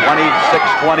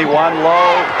 26-21, low.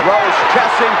 Rose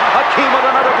chesting. Hakeem with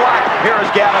another block. Here is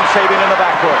Gavin saving in the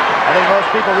backcourt. I think most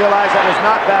people realize that was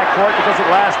not backcourt because it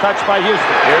last touched by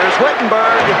Houston. Here's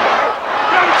Whittenburg.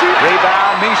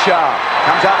 Rebound, Misha.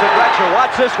 Comes out to Drexler.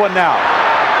 Watch this one now.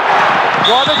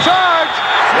 For the charge.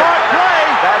 Smart play.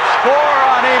 That's 4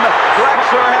 on him.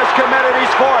 Drexler has committed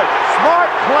his 4th. Smart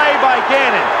play by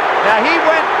Gannon. Now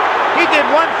he did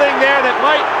one thing there that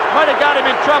might have got him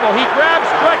in trouble. He grabs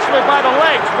Drexler by the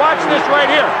legs. Watch this right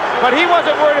here. But he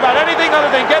wasn't worried about anything other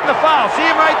than getting the foul. See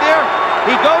him right there?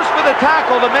 He goes for the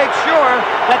tackle to make sure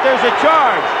that there's a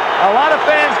charge. A lot of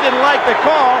fans didn't like the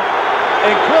call,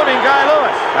 including Guy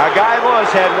Lewis. Now, Guy Lewis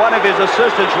had one of his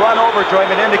assistants run over to him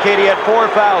and indicate he had 4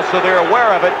 fouls, so they're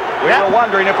aware of it. We were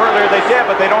wondering if earlier they did,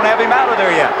 but they don't have him out of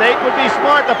there yet. State would be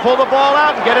smart to pull the ball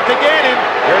out and get it to Gannon.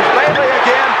 Here's Bailey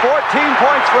again. 14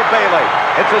 points for Bailey.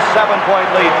 It's a 7-point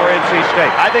lead for NC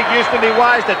State. I think Houston be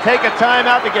wise to take a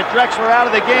timeout to get Drexler out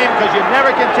of the game because you never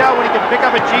can tell when he can pick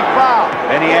up a cheap foul.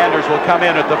 Benny Anders will come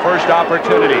in at the first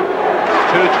opportunity.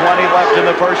 2:20 left in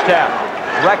the first half.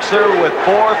 Drexler with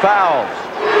 4 fouls.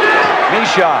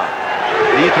 Misha.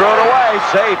 He threw it away.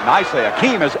 Saved nicely.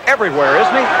 Hakeem is everywhere,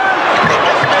 isn't he?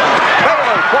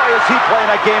 Bailey, boy, is he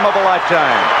playing a game of a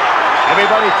lifetime.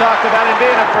 Everybody talked about him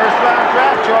being a first-round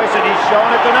draft choice, and he's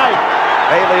showing it tonight.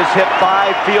 Bailey has hit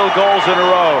 5 field goals in a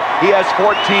row. He has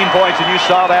 14 points, and you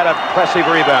saw that impressive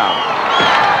rebound.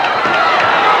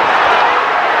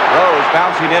 Rose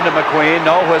bouncing into McQueen.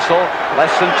 No whistle.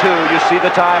 Less than 2. You see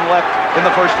the time left in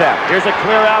the first half. Here's a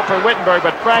clear out for Whittenburg,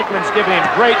 but Franklin's giving him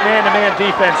great man-to-man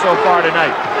defense so far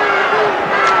tonight.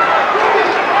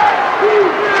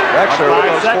 Drexler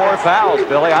with those 4 fouls,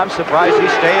 Billy. I'm surprised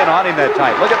he's staying on him that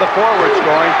tight. Look at the forward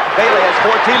scoring. Bailey has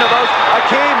 14 of those.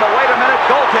 Hakeem, but wait a minute,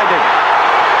 goaltending.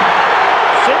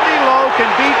 Sidney Lowe can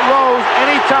beat Rose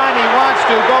anytime he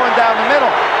to going down the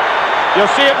middle.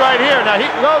 You'll see it right here. Now,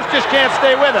 Rose just can't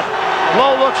stay with him.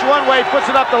 Lowe looks one way,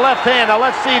 puts it up the left hand. Now,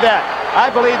 let's see that.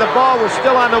 I believe the ball was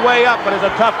still on the way up, but it's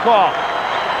a tough call.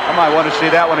 I might want to see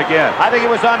that one again. I think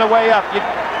it was on the way up.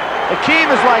 Akeem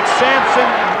is like Sampson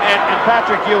and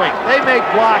Patrick Ewing. They make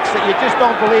blocks that you just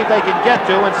don't believe they can get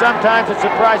to, and sometimes it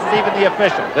surprises even the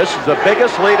official. This is the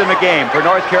biggest lead in the game for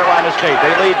North Carolina State.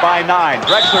 They lead by 9.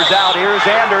 Drexler's out. Here's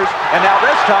Anders. And now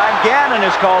this time, Gannon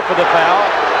is called for the foul.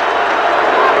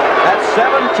 That's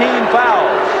 17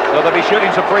 fouls. So they'll be shooting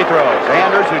some free throws.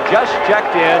 Anders, who just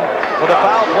checked in with a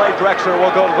foul play, Drexler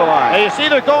will go to the line. Now you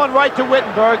see they're going right to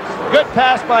Whittenburg. Good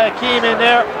pass by Akeem in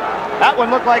there. That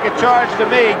one looked like a charge to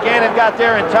me. Gannon got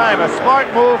there in time. A smart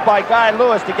move by Guy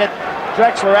Lewis to get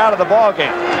Drexler out of the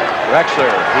ballgame. Drexler,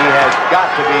 he has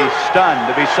got to be stunned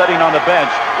to be sitting on the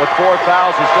bench with 4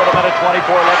 fouls and still a minute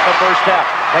 24 left in the first half.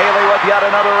 Haley with yet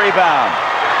another rebound.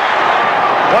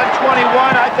 121.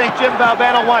 I think Jim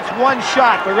Valvano wants one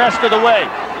shot the rest of the way.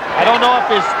 I don't know if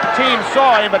his team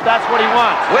saw him, but that's what he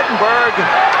wants. Whittenburg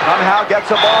somehow gets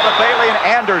the ball to Bailey, and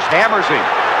Anders hammers him.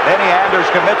 Benny Anders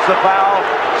commits the foul,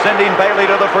 sending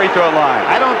Bailey to the free throw line.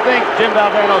 I don't think Jim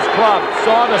Valvano's club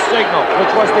saw the signal,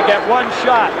 which was to get one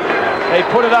shot. They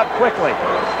put it up quickly.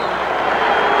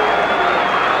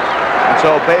 And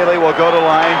so Bailey will go to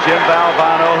line. Jim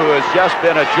Valvano, who has just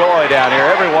been a joy down here.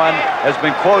 Everyone has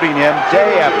been quoting him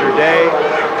day after day.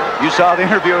 You saw the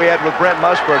interview he had with Brent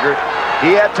Musburger.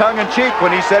 He had tongue-in-cheek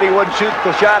when he said he wouldn't shoot the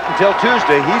shot until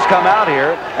Tuesday. He's come out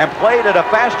here and played at a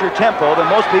faster tempo than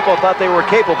most people thought they were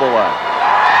capable of,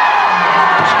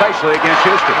 especially against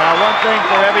Houston. Now, one thing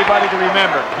for everybody to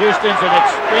remember, Houston's an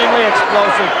extremely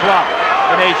explosive club,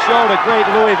 and they showed a great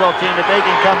Louisville team that they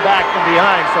can come back from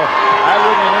behind, so I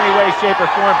wouldn't in any way, shape, or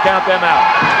form count them out.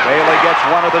 Bailey gets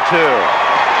one of the 2.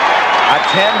 A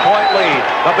 10-point lead,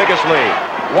 the biggest lead.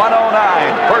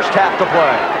 1:09, first half to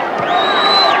play.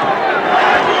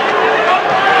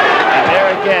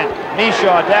 Again,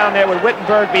 Mishaw down there with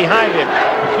Whittenburg behind him.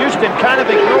 Houston kind of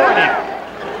ignoring him.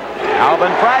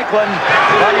 Alvin Franklin,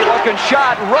 funny looking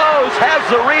shot. Rose has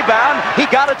the rebound. He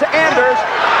got it to Anders.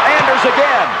 Anders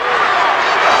again.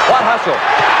 What hustle.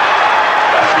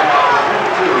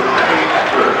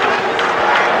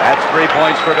 That's 3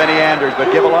 points for Benny Anders,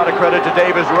 but give a lot of credit to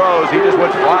Davis Rose. He just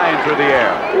went flying through the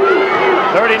air.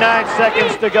 39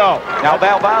 seconds to go. Now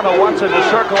Valvano wants him to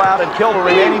circle out and kill the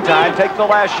remaining time. Take the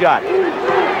last shot.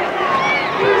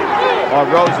 Well,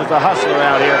 Rose is a hustler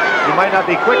out here. He might not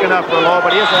be quick enough for Lowe,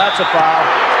 but that's a foul.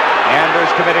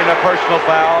 Anders committing a personal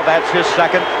foul. That's his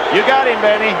second. You got him,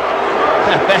 Benny.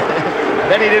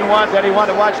 Benny didn't want that. He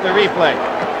wanted to watch the replay.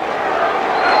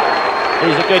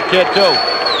 He's a good kid, too.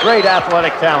 Great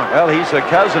athletic talent. Well, he's a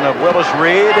cousin of Willis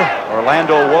Reed,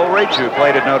 Orlando Woolridge, who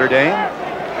played at Notre Dame.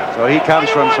 So he comes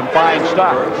from some fine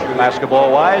stock,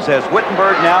 basketball-wise, as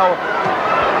Whittenburg now,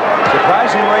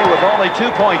 surprisingly, with only 2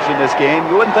 points in this game.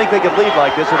 You wouldn't think they could lead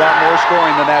like this without more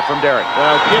scoring than that from Dereck.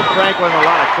 Well, give Franklin a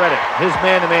lot of credit. His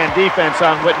man-to-man defense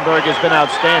on Whittenburg has been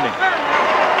outstanding.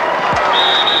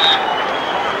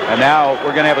 And now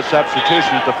we're going to have a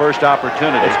substitution at the first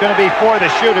opportunity. It's going to be for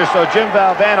the shooter, so Jim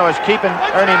Valvano is keeping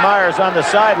Ernie Myers on the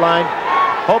sideline,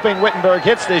 hoping Whittenburg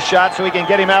hits this shot so he can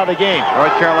get him out of the game.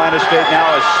 North Carolina State now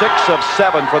is 6 of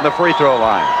 7 from the free throw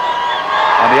line.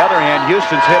 On the other hand,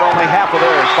 Houston's hit only half of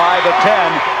theirs, 5 of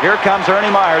 10. Here comes Ernie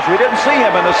Myers. We didn't see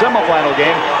him in the semifinal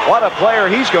game. What a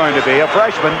player he's going to be, a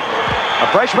freshman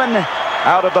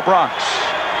out of the Bronx.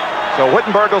 So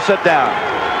Whittenburg will sit down.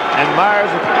 And Myers,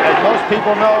 as most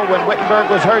people know, when Whittenburg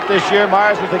was hurt this year,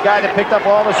 Myers was the guy that picked up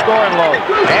all the scoring load.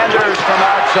 Anders from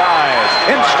outside.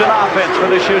 Instant offense for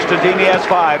the Houston team. He has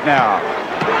 5 now.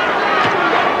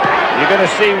 You're going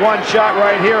to see one shot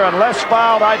right here. Unless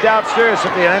fouled, I doubt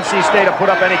seriously if the NC State will put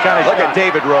up any kind of shot. Look at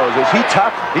David Rose. Is he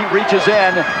tough? He reaches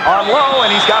in on Lowe,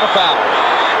 and he's got a foul.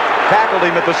 Tackled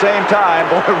him at the same time.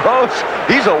 Boy, Rose,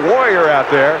 he's a warrior out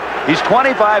there. He's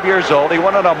 25 years old. He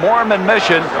went on a Mormon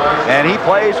mission, and he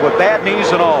plays with bad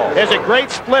knees and all. There's a great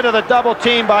split of the double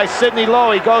team by Sidney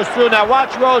Lowe. He goes through. Now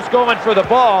watch Rose going for the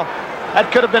ball. That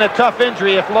could have been a tough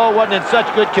injury if Lowe wasn't in such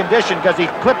good condition because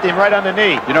he clipped him right on the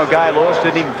knee. You know, Guy Lewis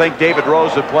didn't even think David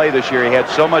Rose would play this year. He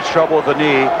had so much trouble with the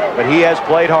knee, but he has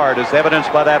played hard, as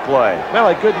evidenced by that play.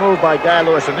 Well, a good move by Guy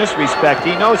Lewis in this respect.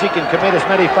 He knows he can commit as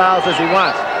many fouls as he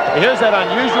wants. Here's that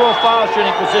unusual foul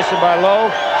shooting position by Lowe.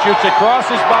 Shoots across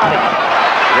his body.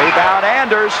 Rebound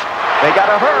Anders. They got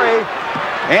to hurry.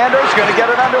 Anders going to get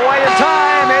it underway in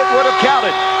time. It would have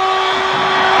counted.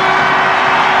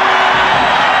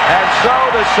 And so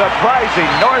the surprising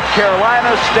North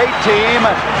Carolina State team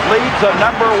leads the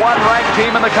 #1 ranked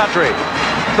team in the country.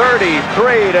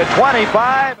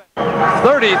 33-25.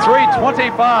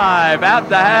 33-25 at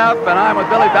the half, and I'm with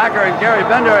Billy Backer and Gary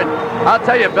Bender. And I'll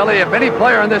tell you, Billy, if any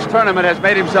player in this tournament has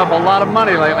made himself a lot of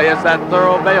money lately, it's that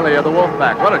Thurl Bailey of the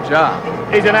Wolfpack. What a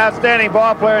job. He's an outstanding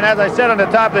ball player, and as I said on the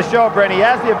top of the show, Brent, he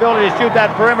has the ability to shoot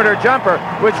that perimeter jumper,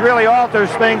 which really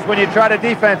alters things when you try to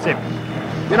defense him.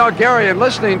 You know, Gary, in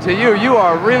listening to you, you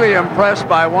are really impressed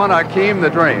by one Hakeem the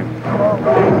Dream.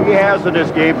 He has in this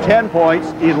game 10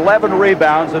 points, 11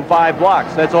 rebounds, and 5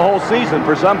 blocks. That's a whole season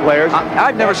for some players.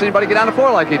 I've never seen anybody get down the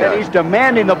floor like he does. And he's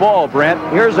demanding the ball, Brent.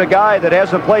 Here's a guy that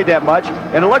hasn't played that much,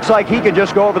 and it looks like he can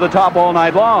just go over the top all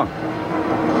night long.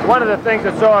 One of the things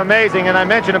that's so amazing, and I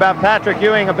mentioned about Patrick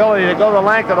Ewing's ability to go the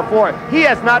length of the floor, he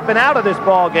has not been out of this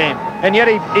ball game, and yet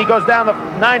he goes down the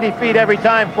 90 feet every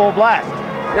time full blast.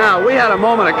 Now, we had a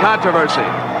moment of controversy.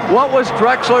 What was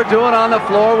Drexler doing on the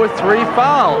floor with 3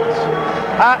 fouls?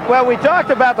 Well, we talked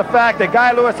about the fact that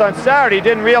Guy Lewis on Saturday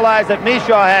didn't realize that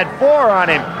Mishaw had 4 on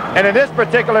him. And in this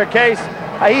particular case,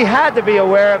 he had to be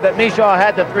aware of that Mishaw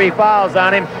had the 3 fouls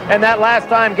on him. And that last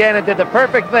time, Gannon did the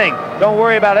perfect thing. Don't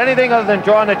worry about anything other than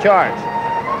drawing the charge.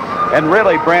 And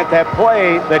really, Brent, that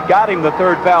play that got him the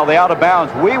 3rd foul, the out of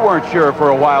bounds, we weren't sure for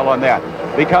a while on that.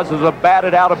 Because it was a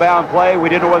batted out-of-bound play. We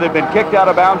didn't know whether it had been kicked out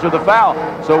of bounds or the foul.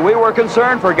 So we were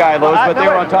concerned for Guy Lewis, but they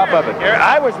were on top of it.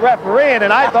 I was refereeing,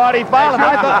 and I thought he fouled him.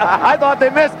 I thought they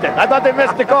missed it. I thought they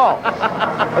missed the call.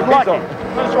 I was lucky.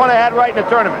 That's what I had right in the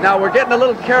tournament. Now, we're getting a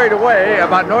little carried away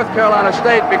about North Carolina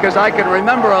State because I can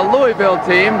remember a Louisville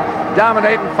team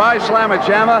dominating Phi Slama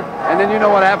Jama, and then you know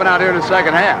what happened out here in the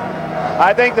second half.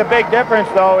 I think the big difference,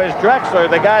 though, is Drexler,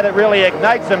 the guy that really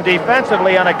ignites them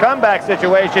defensively on a comeback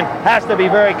situation, has to be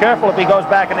very careful if he goes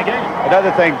back in the game.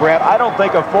 Another thing, Brent, I don't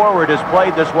think a forward has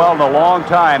played this well in a long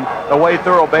time the way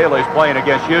Thurl Bailey's playing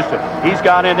against Houston. He's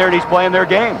gone in there and he's playing their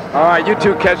game. All right, you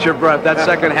two catch your breath. That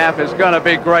second half is going to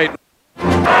be great.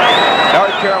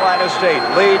 North Carolina State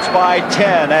leads by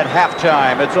 10 at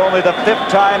halftime. It's only the 5th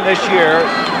time this year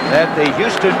that the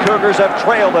Houston Cougars have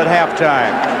trailed at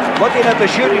halftime. Looking at the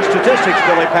shooting statistics,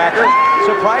 Billy Packer,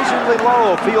 surprisingly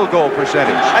low field goal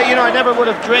percentage. You know, I never would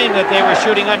have dreamed that they were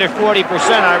shooting under 40%.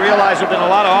 I realize there have been a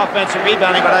lot of offensive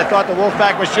rebounding, but I thought the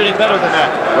Wolfpack was shooting better than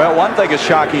that. Well, one thing is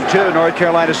shocking, too. North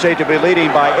Carolina State to be leading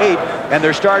by 8, and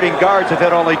their starting guards have hit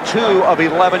only 2 of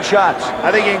 11 shots. I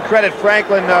think you can credit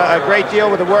Franklin a great deal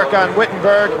with the work on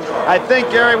Whittenburg. I think,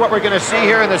 Gary, what we're going to see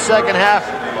here in the second half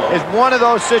is one of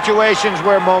those situations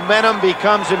where momentum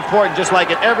becomes important, just like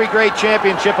at every great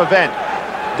championship event.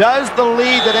 Does the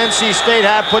lead that NC State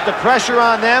have put the pressure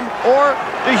on them, or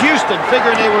do Houston,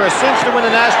 figuring they were a cinch to win the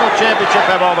national championship,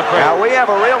 have all the credit? Now, we have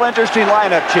a real interesting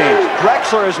lineup change.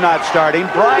 Drexler is not starting.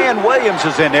 Brian Williams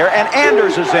is in there, and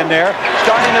Anders is in there,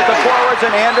 starting at the forwards,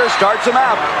 and Anders starts them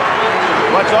out.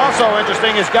 What's also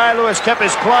interesting is Guy Lewis kept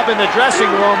his club in the dressing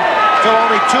room until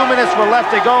only 2 minutes were left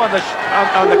to go on the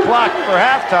clock for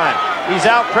halftime. He's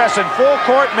out pressing full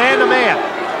court,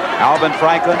 man-to-man. Alvin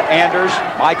Franklin, Anders,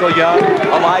 Michael Young,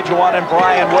 Elijah Wan, and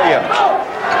Brian Williams.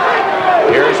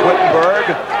 Here's Whittenburg.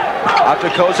 Out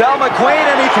to Cozell McQueen,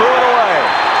 and he threw it away.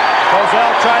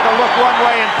 Cozell tried to look one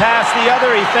way and pass the other.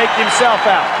 He faked himself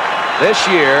out. This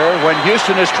year, when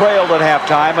Houston has trailed at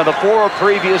halftime, in the 4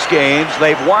 previous games,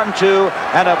 they've won 2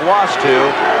 and have lost 2.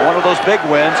 One of those big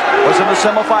wins was in the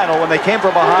semifinal when they came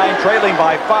from behind, trailing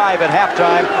by 5 at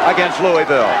halftime against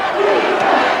Louisville.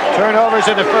 Turnovers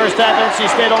in the first half.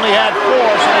 NC State only had 4,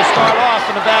 so they start off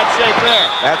in a bad shape there.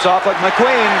 That's off of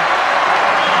McQueen.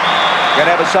 Going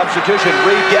to have a substitution,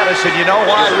 Reed Geddes, and you know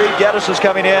why Reed Geddes is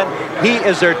coming in? He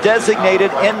is their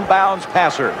designated inbounds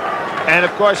passer. And,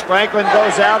 of course, Franklin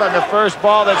goes out on the first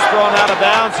ball that's thrown out of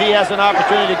bounds. He has an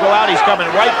opportunity to go out. He's coming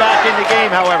right back in the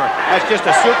game, however. That's just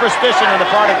a superstition on the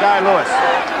part of Guy Lewis.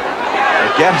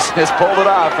 Geddes has pulled it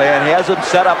off, and he has him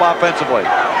set up offensively.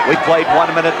 We played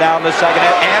 1 minute now in the second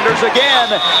half. Anders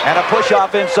again, and a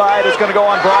push-off inside is going to go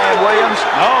on Brian Williams.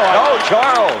 No,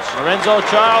 Charles. Lorenzo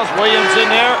Charles, Williams in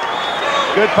there.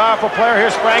 Good, powerful player.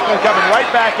 Here's Franklin coming right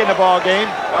back in the ball game.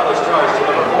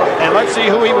 And let's see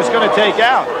who he was going to take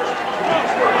out.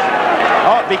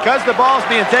 Oh, because the ball's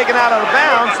being taken out of the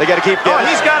bounds. They got to keep getting. Oh,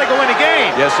 he's got to go in the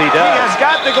game. Yes, he does. He has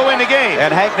got to go in the game.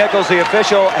 And Hank Nichols, the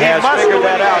official, has figured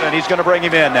that out, and he's going to bring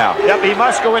him in now. Yep, he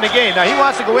must go in the game. Now, he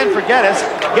wants to go in for Geddes.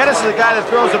 Geddes is the guy that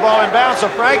throws the ball in bounds,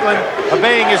 so Franklin,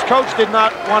 obeying his coach, did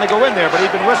not want to go in there, but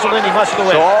he's been whistled in. He must go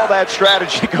in. So all that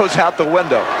strategy goes out the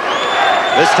window.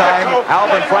 This time,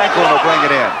 Alvin Franklin will bring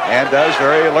it in, and does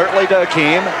very alertly to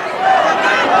Hakeem.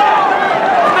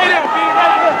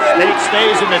 State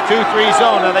stays in the 2-3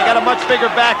 zone. Now, they got a much bigger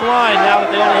back line now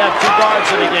that they only have 2 guards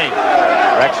in the game.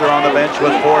 Drexler on the bench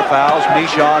with 4 fouls.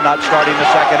 Mishaw not starting the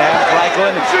second half.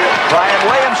 Franklin. Brian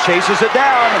Williams chases it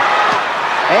down.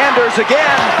 Anders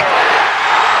again.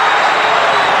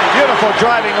 Beautiful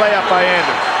driving layup by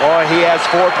Anders. Boy, he has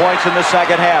 4 points in the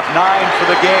second half. 9 for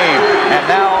the game. And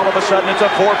now all of a sudden it's a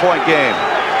 4-point game.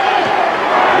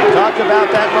 You talked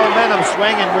about that momentum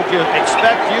swing, and would you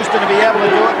expect Houston to be able to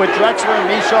do it with Drexler and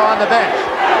Mishaw on the bench?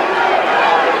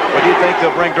 What do you think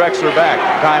they'll bring Drexler back,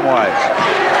 time-wise?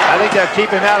 I think they'll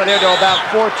keep him out of there to about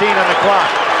 14 on the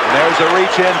clock. And there's a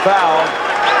reach-in foul.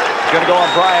 It's going to go on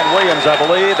Brian Williams, I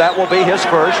believe. That will be his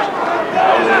first.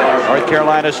 North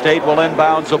Carolina State will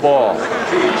inbounds the ball.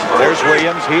 There's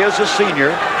Williams. He is a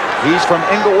senior. He's from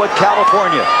Inglewood,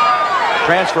 California.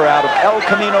 Transfer out of El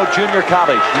Camino Junior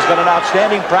College. He's been an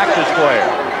outstanding practice player.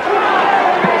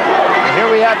 And here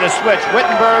we have the switch.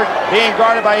 Whittenburg being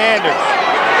guarded by Anders.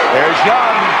 There's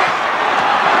Young.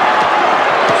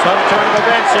 Some turn of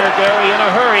events here, Gary, in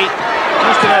a hurry.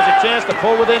 Houston has a chance to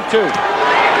pull within 2.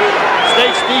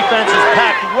 State's defense is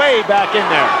packed way back in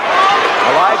there.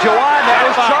 Elijah Wan, that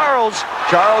was Charles.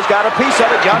 Charles got a piece of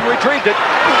it. Young retrieved it.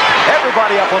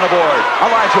 Everybody up on the board.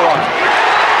 Elijah Wan.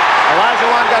 Elijah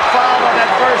Wan got fouled on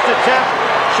that first attempt.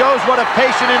 Shows what a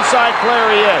patient inside player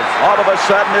he is. All of a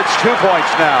sudden, it's 2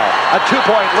 points now. A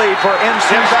 2-point lead for NC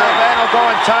State. Valvano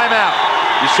going timeout.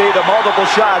 You see the multiple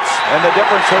shots and the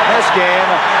difference in this game.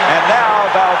 And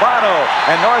now Valvano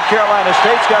and North Carolina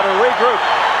State's got to regroup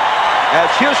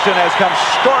as Houston has come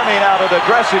storming out of the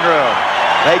dressing room.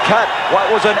 They cut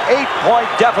what was an 8-point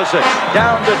deficit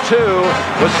down to 2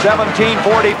 with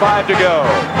 17:45 to go.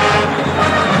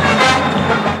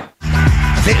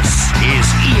 This is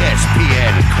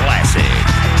ESPN Classic.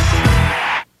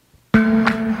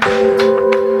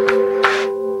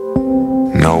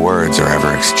 No words are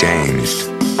ever exchanged.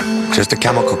 Just a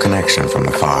chemical connection from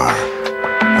afar.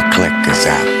 A click, a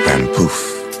zap, then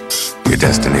poof. Your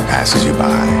destiny passes you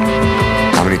by.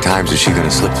 How many times is she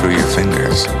gonna slip through your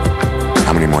fingers?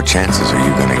 How many more chances are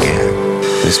you gonna get?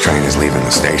 This train is leaving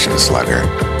the station, slugger.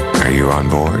 Are you on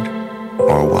board?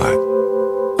 Or what?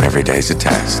 Every day's a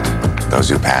test. Those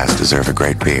who pass deserve a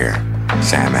great beer.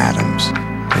 Sam Adams.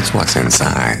 It's what's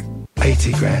inside.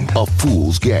 80 grand. A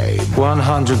fool's game.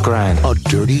 100 grand. A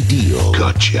dirty deal.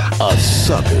 Gotcha. A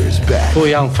sucker's bet. 4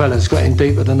 young fellas got in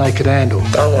deep with the naked handle.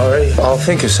 Don't worry, I'll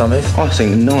think of something. I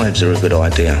think knives are a good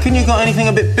idea. Can you got anything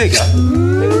a bit bigger?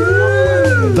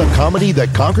 The comedy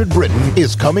that conquered Britain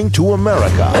is coming to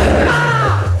America.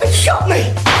 They shot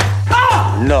me!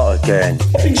 Not again.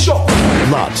 I've been shot.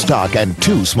 Lock, stock, and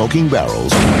 2 smoking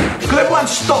barrels. Could everyone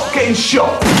stop getting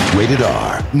shot? Rated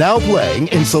R. Now playing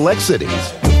in select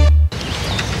cities.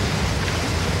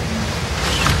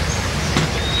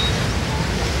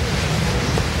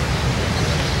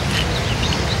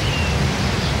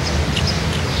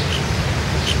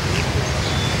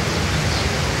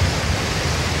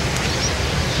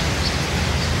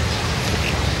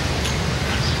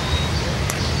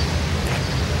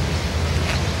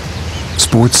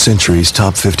 Sports Century's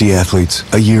Top 50 Athletes,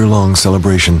 a year-long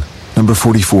celebration. Number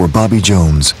 44, Bobby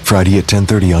Jones, Friday at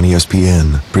 10:30 on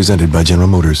ESPN, presented by General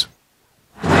Motors.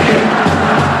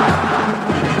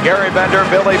 Gary Bender,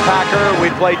 Billy Packer. We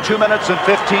played 2 minutes and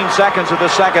 15 seconds of the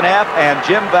second half, and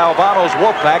Jim Valvano's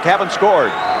Wolfpack haven't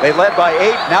scored. They led by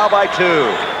 8, now by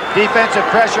 2. Defensive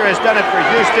pressure has done it for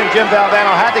Houston. Jim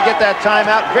Valvano had to get that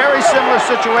timeout. Very similar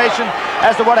situation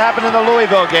as to what happened in the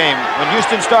Louisville game. When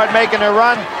Houston started making a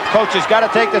run, coach has got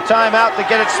to take the timeout to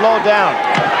get it slowed down.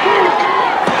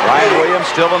 Ryan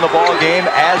Williams still in the ball game,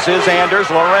 as is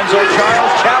Anders. Lorenzo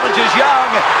Charles challenges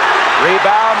Young.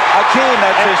 Rebound, Akeem.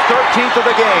 That's his 13th of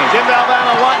the game. Jim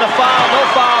Valvano wanting a foul. No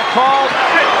foul called.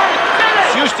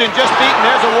 Houston just beaten.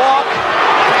 There's a walk.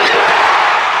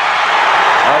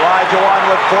 Elijah Wan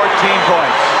with 14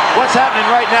 points. What's happening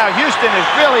right now? Houston is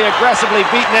really aggressively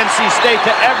beating NC State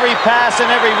to every pass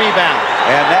and every rebound.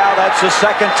 And now that's the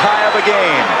second tie of the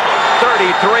game.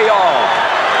 33 all.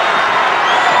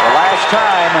 The last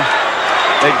time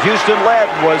that Houston led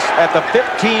was at the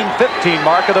 15-15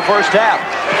 mark of the first half.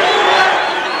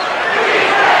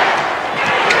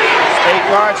 State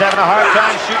guards having a hard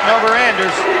time shooting over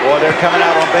Anders. Boy, they're coming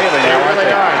out on Bailey now, They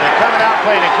really are. They're coming out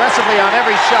playing aggressively on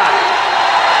every shot.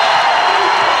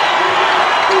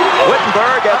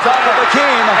 Whittenburg at top of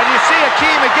Akeem. And you see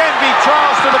Akeem again beat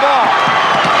Charles to the ball.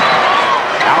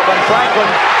 Alvin Franklin.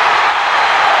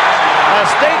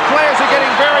 State players are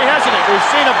getting very hesitant. We've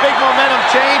seen a big momentum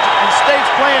change, and State's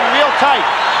playing real tight.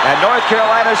 And North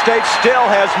Carolina State still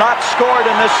has not scored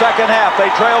in this second half.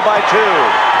 They trail by 2.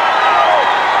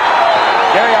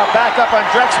 Gary, I'll back up on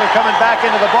Drexler coming back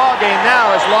into the ball game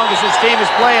now. As long as his team is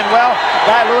playing well,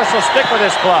 Guy Lewis will stick with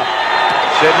his club.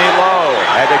 Sidney Lowe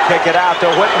had to kick it out to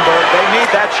Whittenburg. They need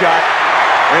that shot.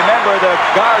 Remember, the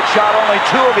guard shot only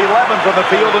 2 of 11 from the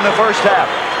field in the first half.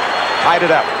 Tied it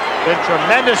up. Been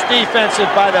tremendous defensive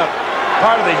by the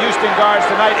part of the Houston guards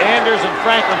tonight, Anders and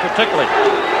Franklin particularly.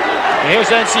 And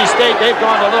here's NC State. They've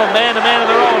gone to a little man-to-man of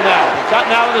their own now.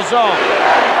 Gotten out of the zone.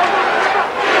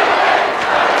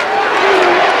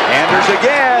 Anders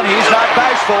again. He's not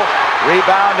bashful.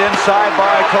 Rebound inside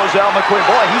by Cozell McQueen.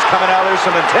 Boy, he's coming out there with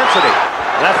some intensity.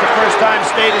 And that's the first time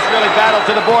State has really battled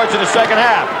to the boards in the second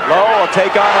half. Lowe will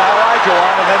take on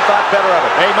Olajuwon and then thought better of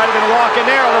it. They might have been walking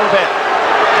there a little bit.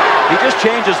 He just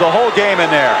changes the whole game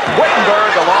in there.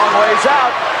 Whittenburg a long ways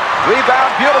out.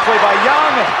 Rebound beautifully by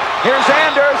Young. Here's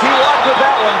Anders. He walked with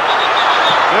that one.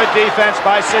 Good defense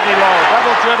by Sidney Lowe.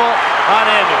 Double dribble on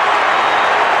Anders.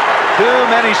 Too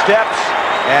many steps.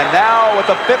 And now with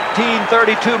the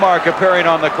 15:32 mark appearing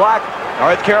on the clock,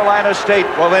 North Carolina State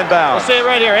will inbound. We'll see it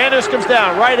right here. Anders comes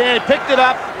down. Right hand. He picked it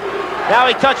up. Now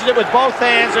he touches it with both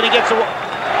hands and he gets a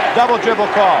double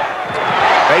dribble call.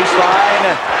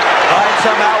 Baseline. Finds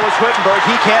somehow with Whittenburg.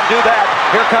 He can't do that.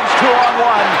 Here comes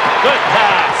 2-on-1. Good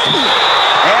pass.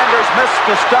 Anders missed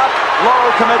the stop. Lowe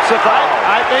commits a foul.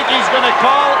 I think he's going to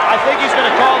call.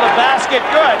 The basket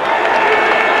good.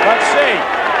 Let's see.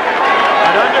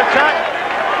 An undercut.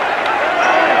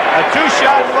 A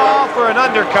 2-shot foul for an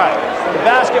undercut. The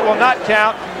basket will not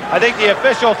count. I think the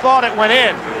official thought it went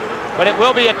in, but it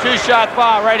will be a 2-shot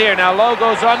foul right here. Now Lowe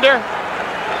goes under.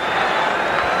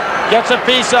 Gets a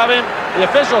piece of him. The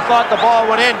official thought the ball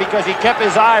went in because he kept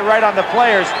his eye right on the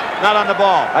players, not on the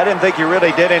ball. I didn't think he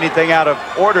really did anything out of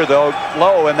order, though,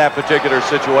 Lowe in that particular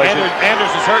situation.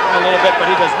 Anders is hurting a little bit, but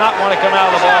he does not want to come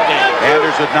out of the ball game.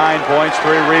 Anders with 9 points,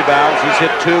 3 rebounds. He's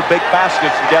hit 2 big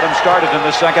baskets to get him started in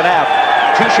the second half.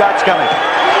 2 shots coming.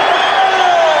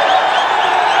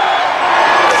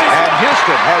 And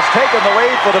Houston has taken the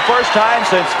lead for the first time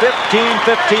since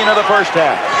 15-15 of the first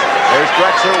half. There's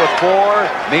Drexler with 4.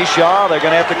 Mishaw, they're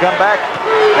going to have to come back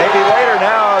maybe later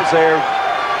now as they're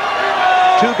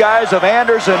 2 guys of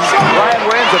Anders and Brian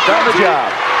Williams have done the job.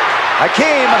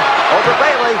 Hakeem over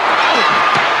Bailey.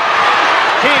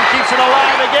 Hakeem keeps it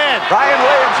alive again. Brian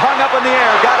Williams hung up in the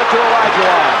air, got it to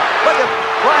Olajuwon. Look at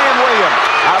Brian Williams.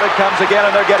 Out it comes again,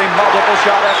 and they're getting multiple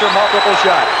shot after multiple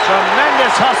shot.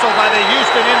 Tremendous hustle by the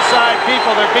Houston inside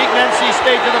people. They're beating NC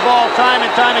State to the ball time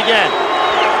and time again.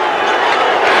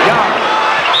 Young.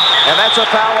 And that's a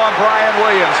foul on Brian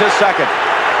Williams, his second.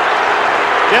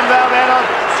 Jim Valvano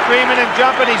screaming and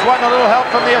jumping. He's wanting a little help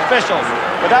from the officials.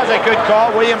 But that was a good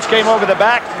call. Williams came over the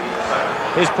back.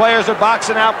 His players are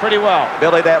boxing out pretty well.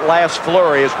 Billy, that last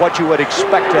flurry is what you would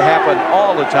expect to happen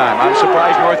all the time. I'm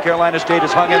surprised North Carolina State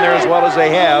has hung in there as well as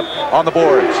they have on the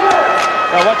boards.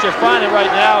 Now, what you're finding right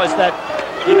now is that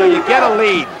you get a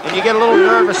lead, and you get a little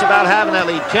nervous about having that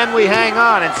lead. Can we hang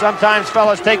on? And sometimes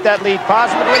fellas take that lead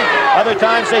positively. Other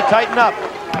times they tighten up.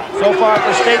 So far at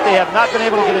the State, they have not been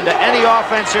able to get into any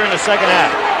offense here in the second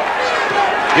half.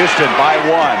 Houston by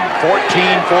 1,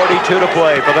 14:42 to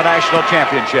play for the national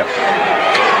championship.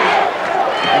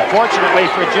 Unfortunately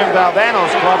for Jim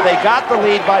Valvano's club, they got the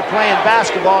lead by playing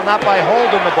basketball, not by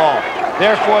holding the ball.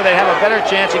 Therefore, they have a better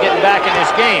chance of getting back in this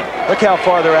game. Look how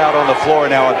far they're out on the floor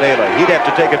now at Baylor. He'd have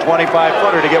to take a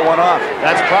 25-footer to get one off.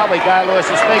 That's probably Guy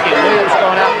Lewis's thinking. Williams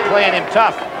going out and playing him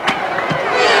tough.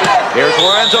 Here's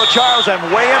Lorenzo Charles, and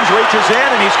Williams reaches in,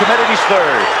 and he's committed his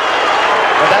third.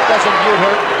 But that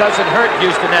doesn't hurt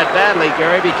Houston that badly,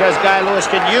 Gary, because Guy Lewis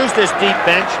can use this deep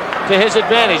bench to his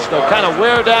advantage. They'll kind of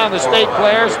wear down the State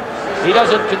players. He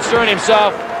doesn't concern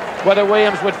himself whether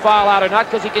Williams would foul out or not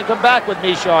because he can come back with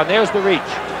Mishaw, and there's the reach.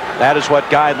 That is what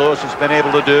Guy Lewis has been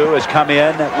able to do, is come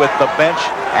in with the bench,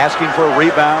 asking for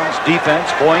rebounds, defense,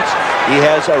 points. He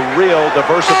has a real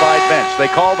diversified bench. They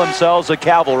call themselves a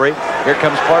cavalry. Here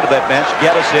comes part of that bench.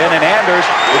 Get us in, and Anders,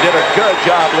 who did a good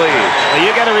job, leads. Well, you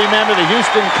got to remember the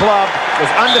Houston club was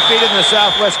undefeated in the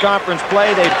Southwest Conference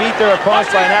play. They beat their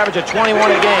opponents by an average of 21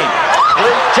 a game.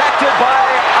 Rejected by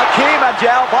Hakeem, and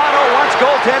Albano wants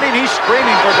goaltending. He's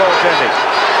screaming for goaltending.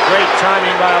 Great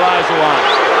timing by Olajuwon.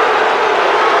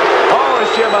 Oh,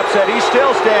 is Jim upset? He's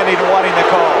still standing and wanting the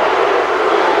call.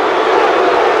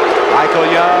 Michael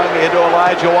Young into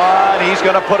Olajuwon. He's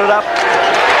going to put it up.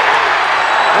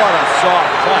 What a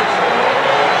soft touch.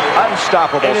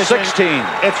 Unstoppable, 16.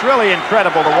 It's really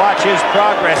incredible to watch his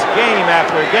progress game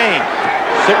after game.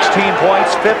 16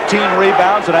 points, 15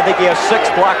 rebounds, and I think he has 6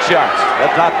 block shots.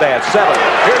 That's not bad. 7.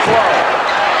 Here's Lowe.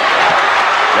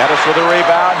 Dennis with a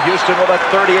rebound. Houston with a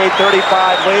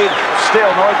 38-35 lead. Still,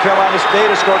 North Carolina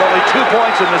State has scored only 2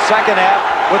 points in the second half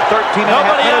with 13 and a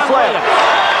half minutes left.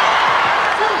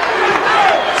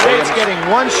 State's getting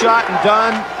one shot and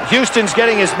done. Houston's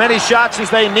getting as many shots as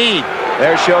they need.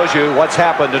 There shows you what's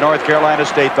happened to North Carolina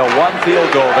State. The one field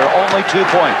goal. They're only 2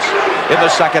 points in the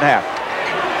second half.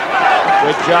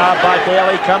 Good job by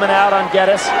Bailey coming out on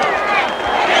Geddes.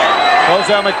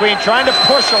 Cozell McQueen trying to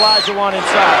push Elijah Wan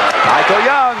inside. Michael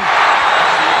Young.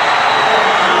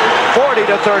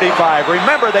 40-35.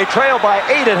 Remember, they trail by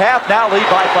 8 at half, now lead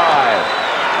by 5.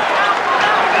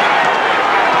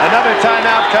 Another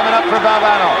timeout coming up for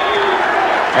Valvano.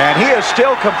 And he is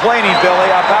still complaining, Billy,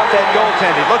 about that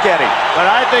goaltending. Look at him. But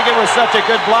I think it was such a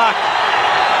good block.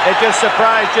 It just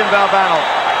surprised Jim Valvano.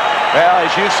 Well,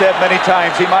 as you've said many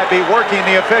times, he might be working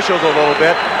the officials a little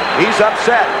bit. He's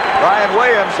upset. Brian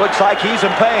Williams looks like he's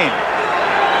in pain.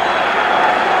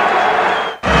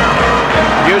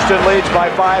 Houston leads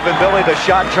by 5, and Billy, the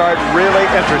shot chart really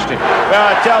interesting.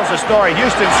 Well, it tells a story.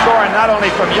 Houston scoring not only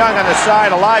from Young on the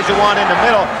side, Elijah Wan in the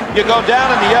middle. You go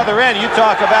down on the other end, you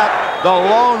talk about the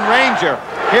Lone Ranger.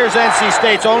 Here's NC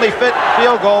State's only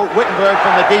field goal, Whittenburg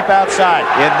from the deep outside.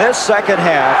 In this second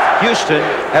half, Houston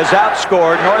has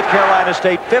outscored North Carolina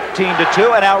State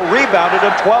 15-2 and out-rebounded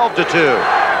them 12-2.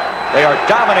 They are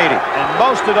dominating. And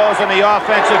most of those on the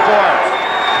offensive boards.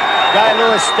 Guy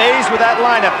Lewis stays with that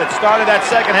lineup that started that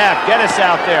second half. Geddes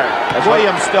out there.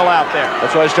 Williams still out there.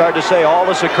 That's what I started to say. All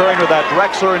this occurring with that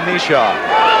Drexler and Mishaw.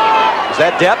 Is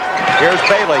that depth? Here's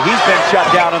Bailey. He's been shut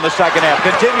down in the second half.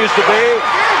 Continues to be.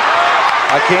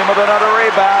 Hakeem with another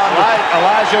rebound.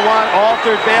 Elijah Wan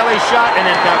altered Bailey's shot and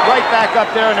then got right back up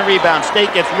there in the rebound.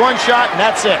 State gets one shot and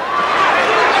that's it.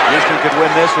 Houston could win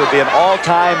this. It would be an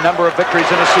all-time number of victories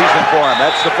in a season for him.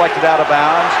 That's deflected out of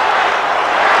bounds.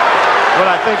 What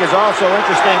I think is also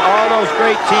interesting, all those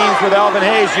great teams with Elvin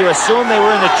Hayes, you assume they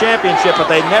were in the championship,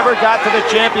 but they never got to the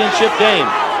championship game.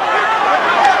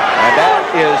 And that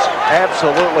is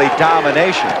absolutely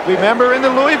domination. Remember in the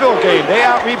Louisville game, they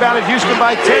out-rebounded Houston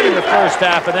by 10 in the first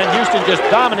half, and then Houston just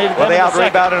dominated them. Well, they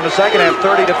out-rebounded in the second half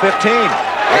 30-15.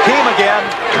 Hakeem again.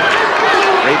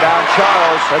 Rebound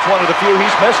Charles. That's one of the few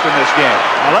he's missed in this game.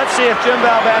 Now let's see if Jim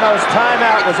Valvano's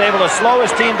timeout was able to slow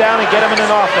his team down and get him in an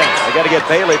offense. They got to get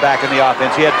Bailey back in the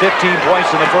offense. He had 15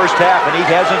 points in the first half, and he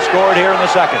hasn't scored here in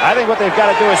the second. I think what they've got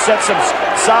to do is set some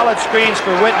solid screens for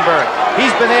Whittenburg.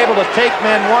 He's been able to take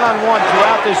men one-on-one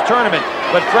throughout this tournament,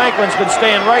 but Franklin's been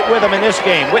staying right with him in this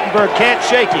game. Whittenburg can't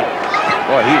shake him.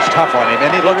 Boy, he's tough on him,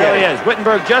 and he really is.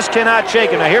 Whittenburg just cannot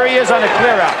shake him. Now here he is on the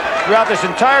clear-out. Throughout this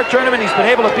entire tournament, he's been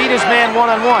able to beat his man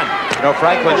one-on-one. You know,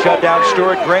 Franklin shut down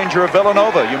Stuart Granger of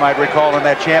Villanova, you might recall, in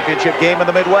that championship game in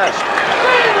the Midwest.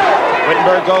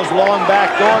 Whittenburg goes long back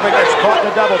door, but gets caught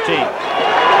in the double team.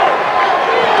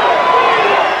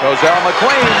 Cozell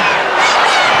McQueen.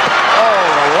 Oh,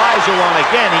 Elijah Wan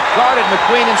again. He guarded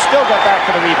McQueen and still got back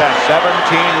to the rebound.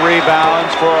 17 rebounds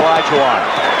for Elijah Wan.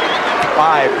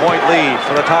 5-point lead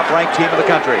for the top-ranked team of the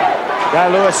country. Guy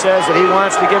Lewis says that he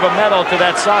wants to give a medal to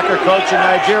that soccer coach in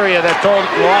Nigeria that told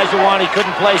Elijah Wan he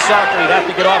couldn't play soccer. He'd have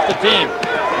to get off the team.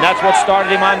 And that's what started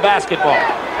him on basketball.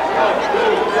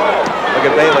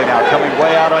 Look at Bailey now coming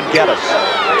way out on Geddes.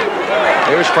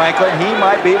 Here's Franklin. He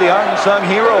might be the unsung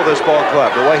hero of this ball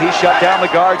club. The way he shut down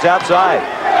the guards outside.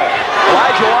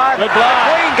 Elijah Wan. Good block.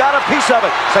 McQueen got a piece of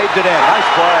it. Saved it in. Nice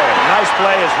play. Nice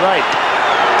play is right.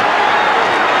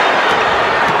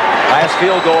 Last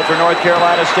field goal for North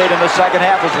Carolina State in the second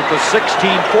half was at the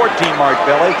 16-14 mark,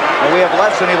 Billy. And we have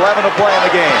less than 11 to play in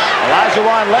the game. Elijah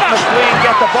Wan let McQueen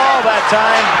get the ball that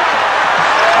time.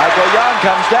 Michael Young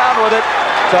comes down with it.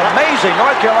 It's amazing.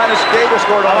 North Carolina State has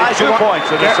scored only 2 points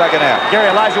in the second half. Gary,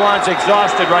 Elijah Wan's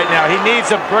exhausted right now. He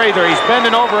needs a breather. He's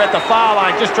bending over at the foul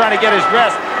line just trying to get his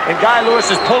rest. And Guy Lewis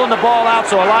is pulling the ball out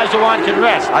so Elijah Wan can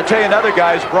rest. I'll tell you another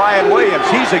guy is Brian Williams.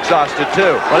 He's exhausted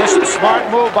too. Well, this is a smart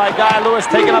move by Guy Lewis,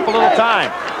 taking up a little time.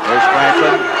 There's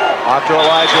Franklin. Off to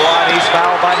Elijah Wan. He's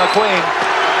fouled by McQueen.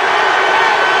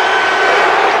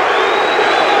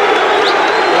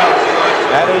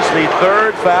 That is the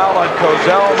third foul on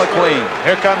Cozell McQueen.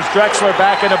 Here comes Drexler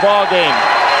back in the ball game.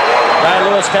 Guy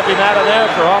Lewis kept him out of there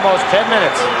for almost 10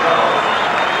 minutes.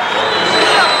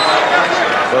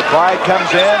 So Clyde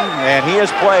comes in, and he has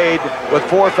played with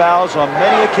 4 fouls on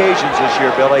many occasions this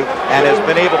year, Billy, and has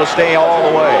been able to stay all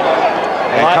the way.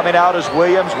 And coming out is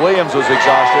Williams. Williams was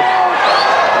exhausted.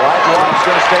 Elijah Wan's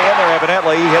going to stay in there,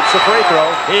 evidently. He hits the free throw.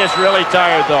 He is really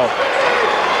tired, though.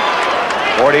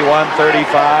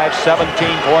 41-35, 17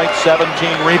 points, 17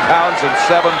 rebounds, and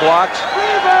 7 blocks.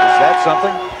 Is that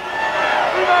something?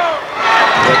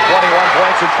 With 21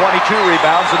 points and 22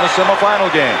 rebounds in the semifinal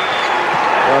game.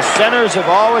 Well, centers have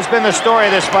always been the story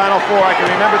of this Final Four. I can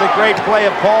remember the great play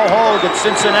of Paul Hogue at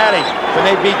Cincinnati when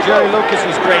they beat Jerry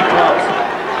Lucas's great clubs.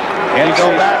 And you go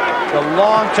back, a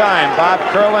long time. Bob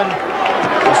Curlin,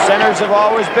 the centers have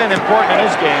always been important in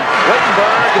his game.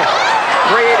 Whittenburg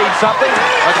creating something.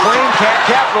 McQueen can't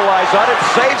capitalize on it.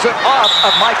 Saves it off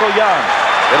of Michael Young.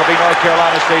 It'll be North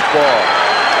Carolina State's ball.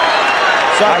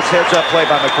 Nice heads-up play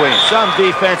by McQueen. Some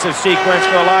defensive sequence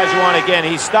for Olajuwon again.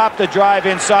 He stopped the drive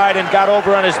inside and got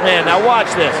over on his man. Now watch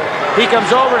this. He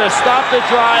comes over to stop the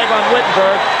drive on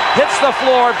Whittenburg, hits the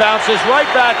floor, bounces right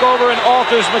back over, and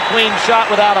alters McQueen's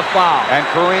shot without a foul. And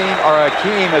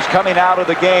Akeem is coming out of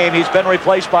the game. He's been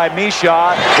replaced by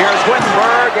Misha. Here's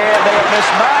Whittenburg, and they have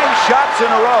missed 9 shots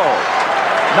in a row.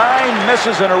 9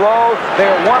 misses in a row.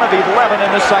 They're 1 of 11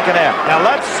 in the second half. Now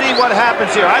let's see what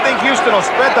happens here. I think Houston will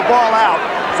spread the ball out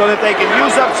so that they can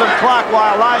use up some clock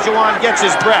while Olajuwon gets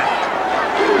his breath.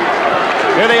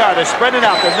 Here they are. They're spreading it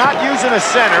out. They're not using a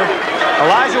center.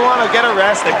 Olajuwon will get a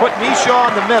rest. They put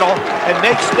Mishaw in the middle and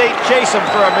make State chase him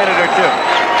for a minute or two.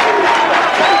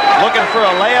 Looking for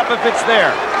a layup if it's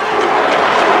there.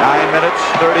 9 minutes,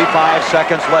 35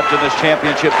 seconds left in this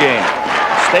championship game.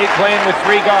 State playing with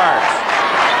 3 guards.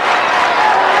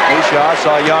 Misha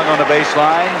saw Young on the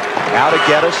baseline. Now to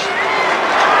Geddes.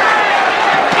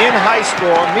 In high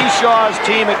school, Mishaw's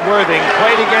team at Worthing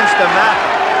played against the Napa.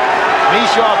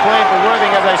 Mishaw playing for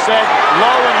Worthing, as I said.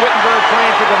 Lowe and Whittenburg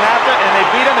playing for the Napa, and they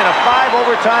beat them in a 5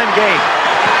 overtime game.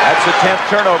 That's the 10th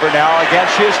turnover now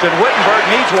against Houston. Whittenburg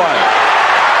needs one.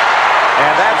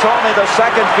 And that's only the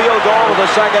second field goal of the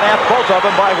second half, both of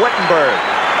them by Whittenburg.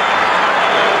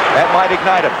 That might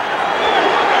ignite him.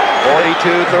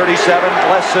 42-37,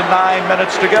 less than 9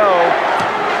 minutes to go.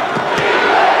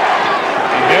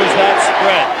 And here's that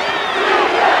spread.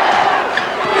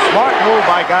 Smart move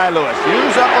by Guy Lewis.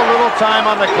 Use up a little time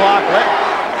on the clock. Let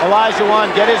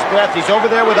Olajuwon get his breath. He's over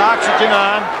there with oxygen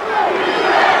on,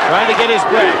 trying to get his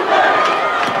breath.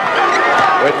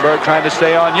 Whittenburg trying to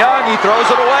stay on Young. He throws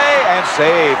it away and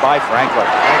saved by Franklin.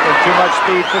 Franklin, too much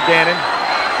speed for Gannon.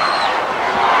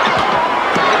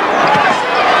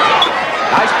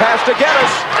 Nice pass to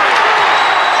Geddes.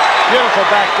 Beautiful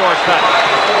backdoor cut.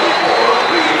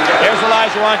 There's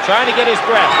Olajuwon trying to get his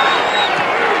breath.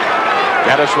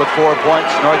 Geddes with 4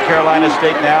 points. North Carolina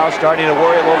State now starting to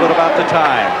worry a little bit about the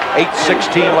time.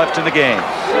 8:16 left in the game.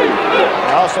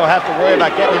 They also have to worry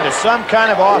about getting into some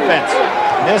kind of offense.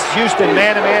 This Houston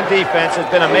man-to-man defense has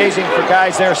been amazing for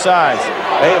guys their size.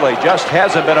 Bailey just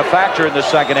hasn't been a factor in the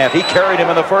second half. He carried him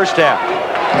in the first half.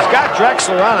 He's got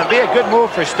Drexler on. It'd be a good move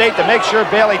for State to make sure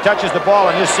Bailey touches the ball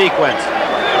in this sequence.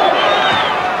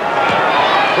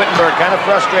 Whittenburg kind of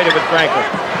frustrated with Franklin.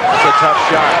 It's a tough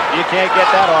shot. You can't get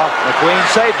that off. McQueen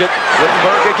saved it.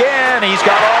 Whittenburg again. He's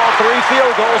got all 3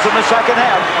 field goals in the second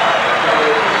half.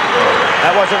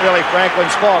 That wasn't really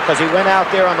Franklin's fault because he went out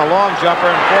there on the long jumper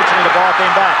and unfortunately the ball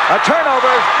came back. A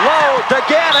turnover. Low to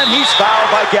Gannon. He's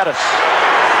fouled by Geddes.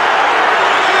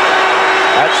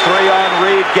 That's 3 on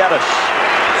Reed Geddes.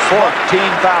 14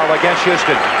 foul against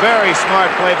Houston. Very smart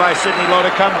play by Sidney Lowe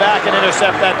to come back and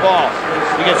intercept that ball.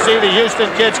 You can see the Houston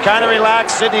kids kind of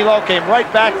relaxed. Sidney Lowe came right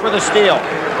back for the steal.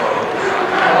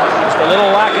 Just a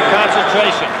little lack of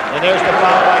concentration. And there's the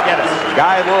foul by Geddes.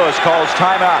 Guy Lewis calls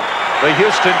timeout. The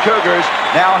Houston Cougars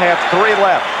now have 3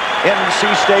 left.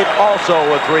 NC State also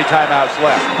with 3 timeouts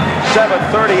left.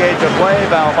 7:38 to play.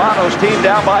 Valvano's team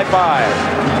down by 5.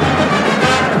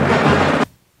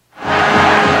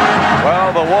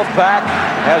 Well, the Wolfpack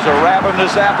has a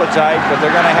ravenous appetite, but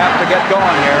they're going to have to get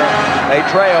going here. They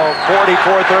trail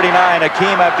 44-39.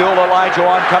 Akeem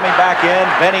Abdul-Olajuwon coming back in.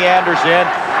 Benny Anderson.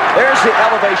 There's the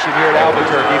elevation here at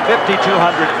Albuquerque,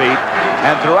 5,200 feet.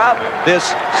 And throughout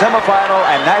this semifinal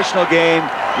and national game,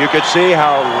 you could see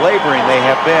how laboring they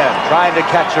have been, trying to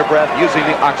catch their breath using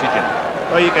the oxygen.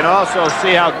 Well, you can also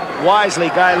see how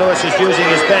wisely Guy Lewis is using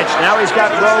his bench. Now he's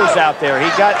got Rose out there. He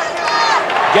got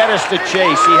Geddes to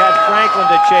chase. He had Franklin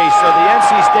to chase. So the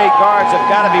NC State guards have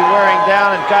got to be wearing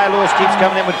down, and Guy Lewis keeps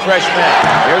coming in with fresh men.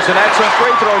 Here's an excellent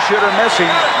free throw shooter missing.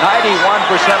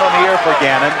 91% on the year for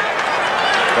Gannon.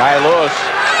 Guy Lewis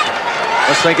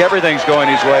must think everything's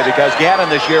going his way because Gannon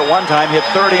this year at one time hit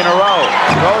 30 in a row.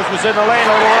 Rose was in the lane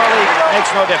a little early.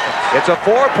 Makes no difference. It's a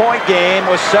 4-point game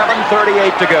with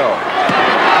 7:38 to go.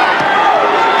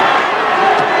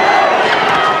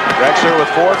 Drexler with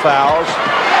 4 fouls.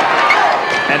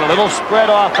 And a little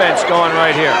spread offense going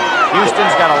right here.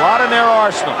 Houston's got a lot in their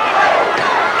arsenal.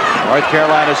 North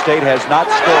Carolina State has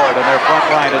not scored in their front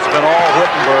line. It's been all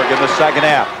Whittenburg in the second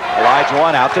half.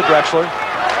 Olajuwon out to Drexler.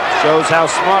 Shows how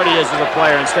smart he is as a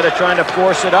player. Instead of trying to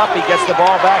force it up, he gets the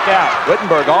ball back out.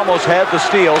 Whittenburg almost had the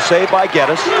steal, saved by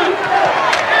Geddes.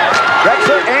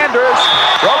 Drexler, Anders,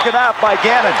 broken up by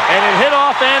Gannon. And it hit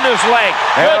off Anders' leg.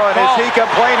 And is he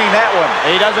complaining that one?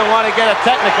 He doesn't want to get a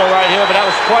technical right here, but that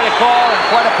was quite a call and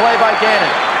quite a play by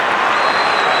Gannon.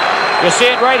 You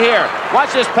see it right here.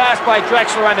 Watch this pass by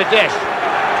Drexler on the dish.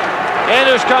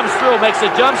 Anders comes through, makes a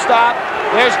jump stop.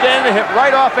 There's Gannon, hit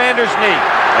right off Anders' knee.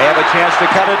 They have a chance to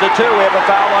cut it to 2. We have a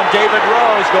foul on David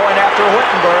Rose going after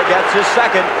Whittenburg. That's his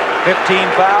second. 15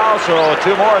 fouls, so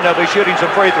 2 more, and they'll be shooting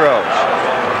some free throws.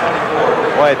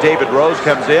 Boy, David Rose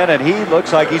comes in, and he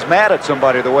looks like he's mad at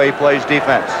somebody the way he plays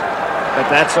defense. But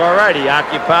that's all right. He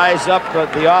occupies up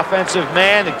the offensive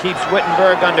man and keeps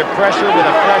Whittenburg under pressure with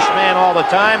a fresh man all the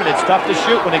time, and it's tough to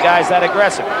shoot when a guy's that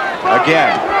aggressive.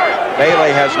 Again,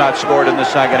 Bailey has not scored in the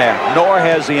second half, nor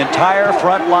has the entire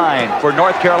front line for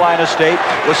North Carolina State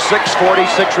with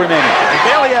 6:46 remaining. And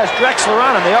Bailey has Drexler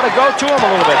on him. They ought to go to him a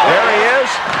little bit. There he is.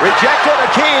 Rejected.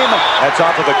 Akeem. That's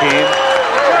off of Akeem.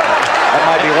 That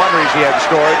might be one reason he hadn't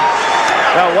scored.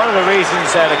 Well, one of the reasons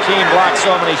that Akeem blocks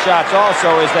so many shots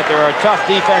also is that there are tough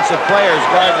defensive players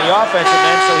guarding the offensive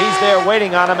end, so he's there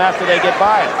waiting on them after they get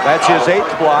by him. That's his 8th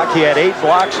block. He had 8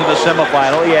 blocks in the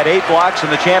semifinal. He had 8 blocks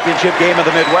in the championship game of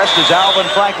the Midwest as Alvin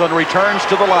Franklin returns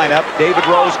to the lineup. David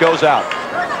Rose goes out.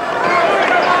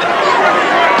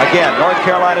 Again, North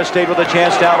Carolina State with a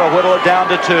chance now to whittle it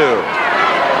down to 2.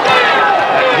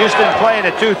 Houston playing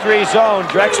a 2-3 zone.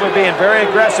 Drexler being very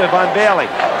aggressive on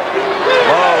Bailey.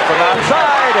 Lowe from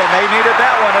outside, and they needed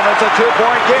that one, and it's a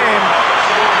 2-point game.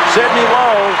 Sidney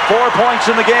Lowe, 4 points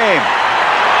in the game.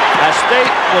 Now,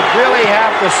 State would really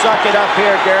have to suck it up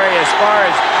here, Gary, as far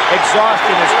as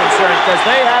exhaustion is concerned, because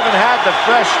they haven't had the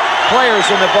fresh players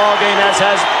in the ballgame as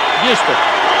has Houston.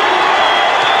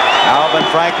 Alvin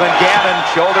Franklin, Gannon,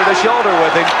 shoulder to shoulder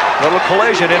with him. Little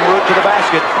collision en route to the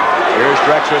basket. Here's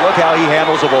Drexler. Look how he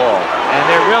handles the ball. And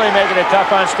they're really making it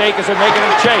tough on State because they're making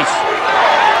him chase.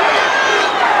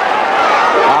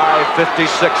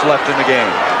 5:56 left in the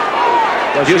game.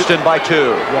 Houston by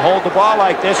 2. You hold the ball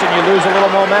like this and you lose a little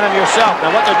momentum yourself.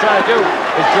 Now what they're trying to do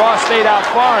is draw State out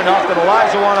far enough that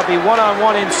Elijah want to be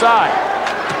one-on-one inside.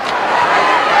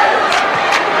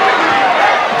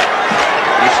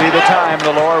 You see the time,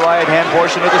 the lower right-hand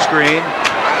portion of the screen.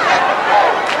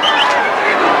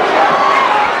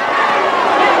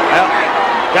 Well,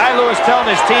 Guy Lewis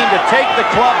telling his team to take the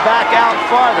club back out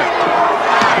farther.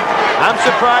 I'm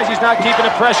surprised he's not keeping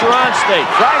the pressure on State.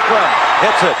 Franklin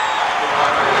hits it.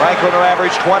 Franklin, who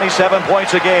averaged 27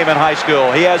 points a game in high school.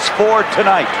 He has 4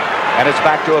 tonight, and it's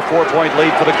back to a 4-point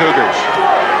lead for the Cougars.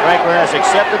 Franklin has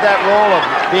accepted that role of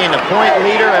being a point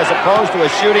leader as opposed to a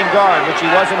shooting guard, which he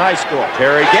was in high school.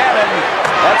 Terry Gannon.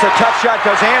 That's a tough shot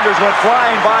because Anders went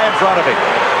flying by in front of him.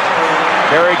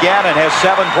 Terry Gannon has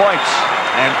 7 points.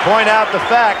 And point out the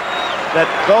fact that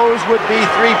those would be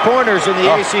 3-pointers in the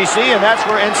ACC, and that's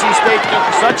where NC State took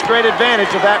such great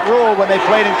advantage of that rule when they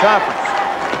played in conference.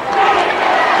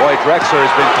 Boy, Drexler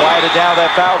has been quieted down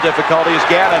that foul difficulty as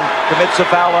Gannon commits a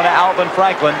foul on Alvin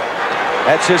Franklin.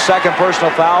 That's his second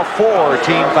personal foul, 4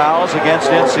 team fouls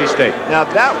against NC State. Now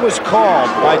that was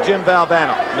called by Jim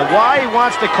Valvano. Now why he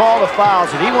wants to call the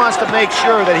fouls, and he wants to make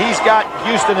sure that he's got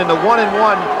Houston in the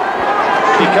 1-and-1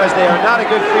 because they are not a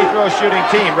good free throw shooting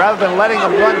team, rather than letting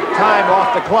them run time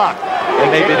off the clock. And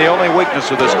maybe the only weakness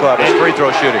of this club is free throw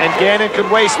shooting. And Gannon could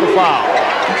waste the foul.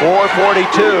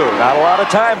 4:42. Not a lot of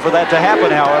time for that to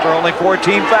happen, however. Only 4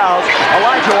 team fouls.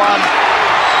 Elijah on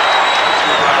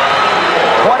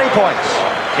 20 points.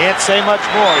 Can't say much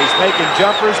more. He's making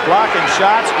jumpers, blocking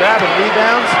shots, grabbing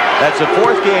rebounds. That's the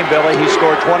 4th game, Billy. He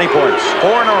scored 20 points.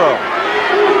 4 in a row.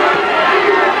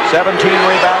 17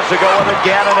 rebounds to go with it.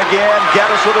 Gannon again.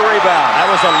 Geddes with a rebound. That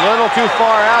was a little too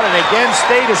far out, and again,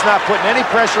 State is not putting any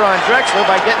pressure on Drexler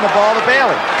by getting the ball to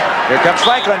Bailey. Here comes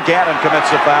Franklin. Gannon commits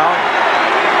the foul.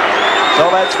 So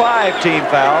that's 5 team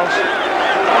fouls.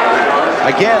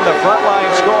 Again, the front line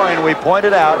scoring, we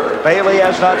pointed out, Bailey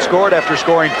has not scored after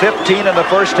scoring 15 in the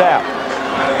first half.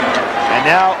 And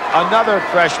now another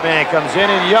freshman comes in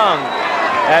Young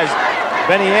as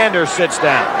Benny Anders sits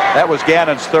down. That was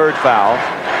Gannon's 3rd foul.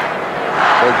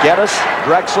 For Geddes,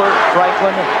 Drexler,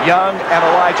 Franklin, Young, and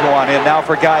Elijah in now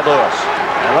for Guy Lewis.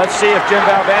 Now let's see if Jim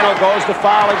Valvano goes to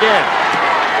foul again.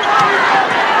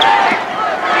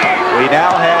 We now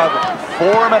have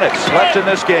 4 minutes left in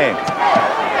this game.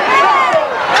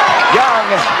 Young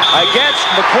against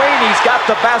McQueen. He's got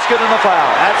the basket and the foul.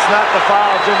 That's not the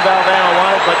foul Jim Valvano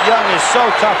wanted, but Young is so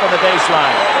tough on the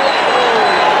baseline.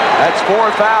 That's 4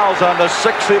 fouls on the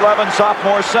 6'11"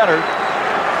 sophomore center.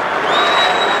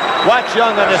 Watch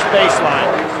Young on this baseline.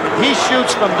 He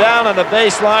shoots from down on the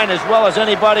baseline as well as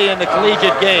anybody in the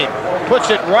collegiate game. Puts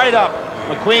it right up.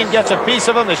 McQueen gets a piece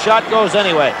of him. The shot goes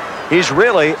anyway. He's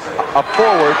really a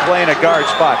forward playing a guard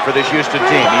spot for this Houston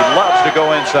team. He loves to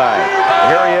go inside.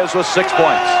 Here he is with 6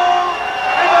 points.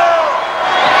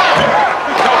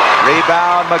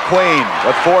 Rebound, McQueen.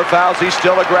 With 4 fouls, he's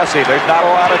still aggressive. There's not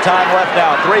a lot of time left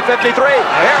now. 3:53.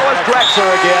 Here was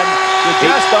Drexler again. You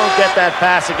just don't get that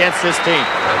pass against this team.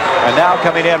 And now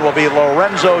coming in will be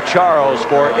Lorenzo Charles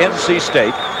for NC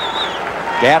State.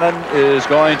 Gannon is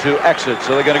going to exit,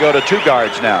 so they're going to go to 2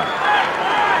 guards now.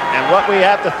 And what we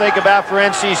have to think about for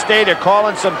NC State are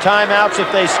calling some timeouts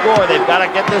if they score. They've got to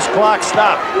get this clock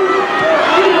stopped.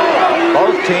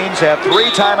 Both teams have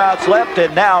 3 timeouts left,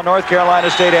 and now North Carolina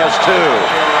State has 2.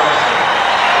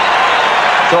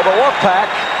 So the Wolfpack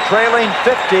trailing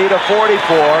 50-44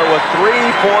 with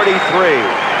 3:43.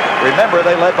 Remember,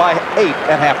 they led by 8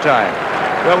 at halftime.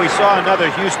 Well, we saw another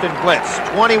Houston blitz.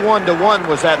 21-1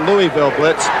 was that Louisville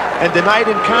blitz. And tonight,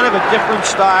 in kind of a different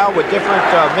style with different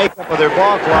makeup of their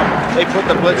ball club, they put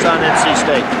the blitz on NC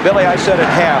State. Billy, I said at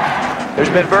half,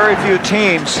 there's been very few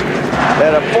teams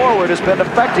that a forward has been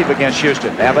effective against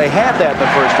Houston. Now, they had that in the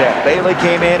first half. Bailey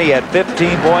came in. He had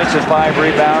 15 points and 5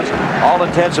 rebounds. All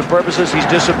intents and purposes, he's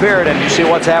disappeared, and you see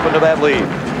what's happened to that lead.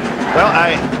 Well,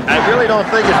 I really don't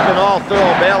think it's been all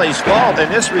Thurl Bailey's fault in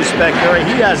this respect, Gary.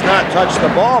 He has not touched the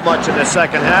ball much in the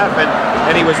second half,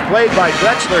 and he was played by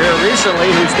Drexler here recently,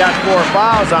 who's got 4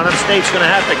 fouls on him. State's going to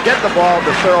have to get the ball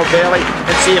to Thurl Bailey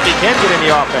and see if he can get in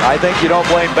the offense. I think you don't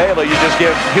blame Bailey. You just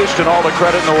give Houston all the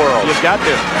credit in the world. You've got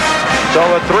to. So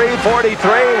at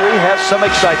 3:43, we have some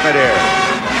excitement here.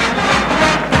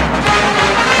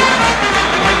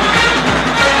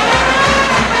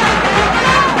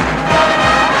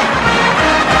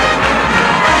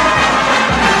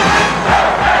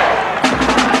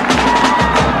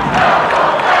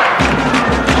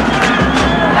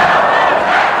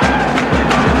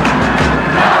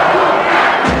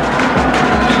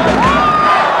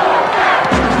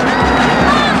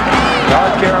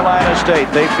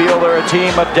 State, they feel they're a team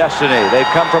of destiny. They've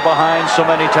come from behind so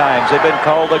many times. They've been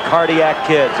called the cardiac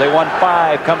kids. They won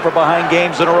 5 come from behind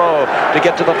games in a row to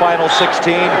get to the final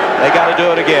 16. They got to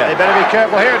do it again. They better be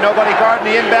careful here. Nobody guarding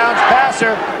the inbounds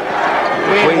passer.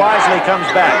 Queen wisely comes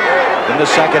back. In the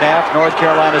second half, North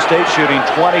Carolina State shooting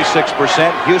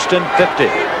 26%, Houston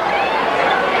 50.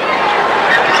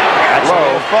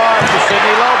 Low far to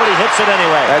Sidney Lowe, but he hits it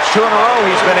anyway. That's 2 in a row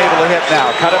he's been able to hit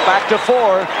now. Cut it back to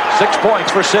 4. 6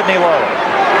 points for Sidney Lowe.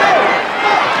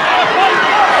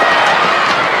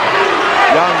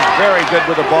 Young, very good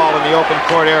with the ball in the open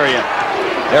court area.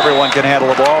 Everyone can handle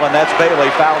the ball, and that's Bailey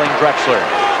fouling Drexler.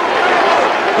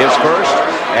 His first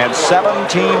and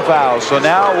 17 fouls. So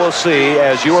now we'll see,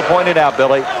 as you were pointing out,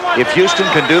 Billy, if Houston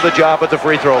can do the job at the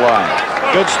free throw line.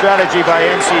 Good strategy by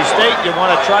NC State. You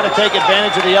want to try to take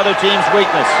advantage of the other team's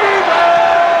weakness.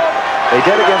 They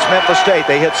did against Memphis State.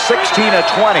 They hit 16 of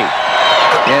 20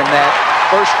 in that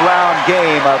first round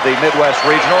game of the Midwest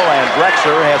Regional, and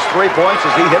Drexler has 3 points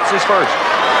as he hits his first.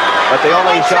 But they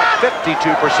only shot 52%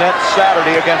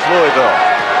 Saturday against Louisville.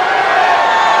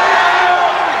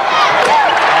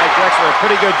 Drexler, a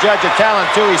pretty good judge of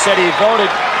talent, too. He said he voted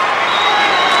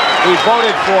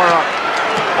for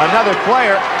another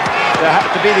player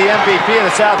to be the MVP of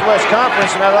the Southwest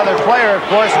Conference, and that other player, of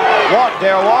course,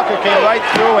 Darrell Walker, came right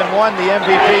through and won the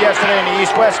MVP yesterday in the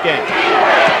East-West game.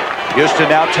 Houston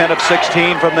now 10 of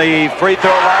 16 from the free throw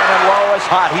line, and Lowe is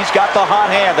hot. He's got the hot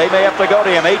hand. They may have to go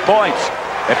to him. 8 points.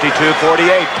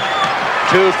 52-48.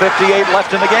 2:58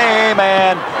 left in the game,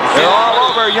 and they're all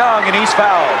over Young, and he's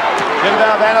fouled. Jim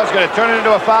Valvano's going to turn it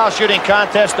into a foul shooting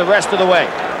contest the rest of the way.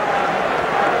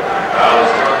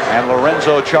 And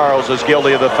Lorenzo Charles is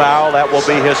guilty of the foul. That will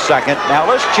be his second. Now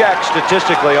let's check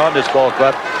statistically on this ball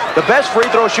club. The best free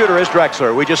throw shooter is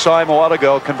Drexler. We just saw him a while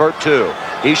ago convert 2.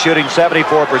 He's shooting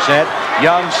 74%.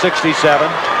 Young 67.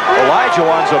 Elijah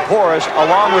Wanza-Porras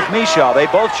along with Mishaw. They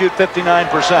both shoot 59%.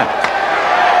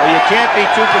 Well, you can't be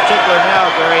too particular now,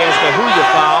 Gary, as to who you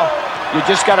foul. You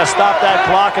just got to stop that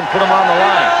clock and put them on the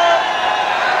line.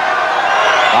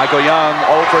 Michael Young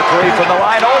 0 for 3 from the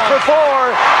line, 0 for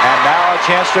 4. And now a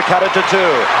chance to cut it to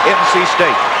 2. NC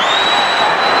State.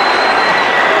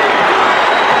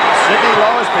 Sidney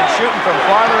Lowe has been shooting from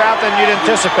farther out than you'd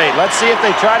anticipate. Let's see if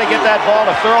they try to get that ball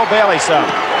to Thurl Bailey some.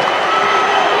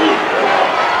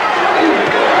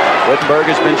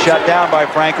 Whittenburg has been shut down by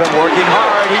Franklin, working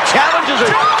hard. He challenges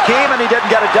it. Keem, and he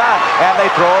didn't get it done. And they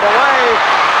throw it away.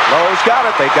 Lowe's got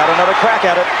it. They've got another crack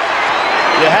at it.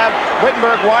 You have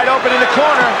Whittenburg wide open in the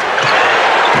corner.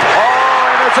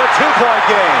 Oh, and it's a 2-point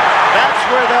game. That's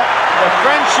where the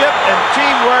friendship and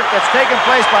teamwork that's taking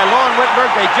place by Lowe and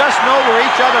Whittenburg, they just know where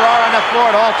each other are on the floor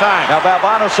at all times. Now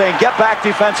Valvano's saying, get back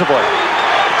defensively.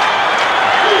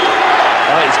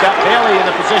 Well, he's got Bailey in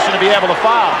the position to be able to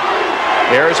foul.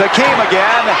 Here's Hakeem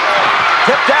again.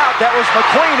 Tipped out. That was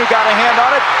McQueen who got a hand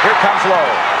on it. Here comes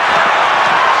Lowe.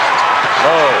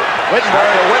 Lowe.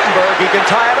 Whittenburg. He can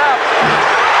tie it up.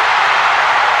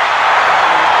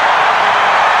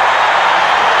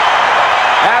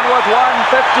 And with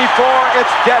 1:54,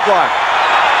 it's deadlock.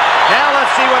 Now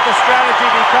let's see what the strategy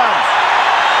becomes.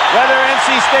 Whether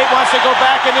NC State wants to go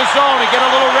back in the zone and get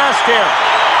a little rest here.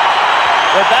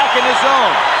 They're back in the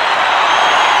zone.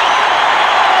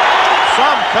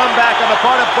 Some comeback on the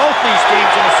part of both these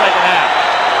teams in the second half.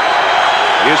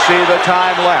 You see the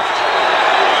time left.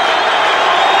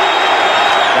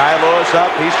 Guy Lewis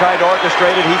up. He's trying to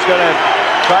orchestrate it. He's going to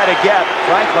try to get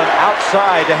Franklin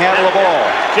outside to handle the ball.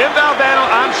 Jim Valvano,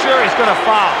 I'm sure he's going to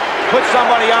foul. Put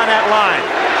somebody on that line.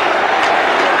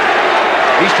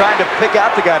 He's trying to pick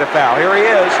out the guy to foul. Here he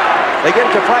is. They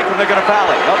get it to Franklin. They're going to foul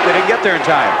him. Nope, they didn't get there in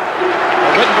time.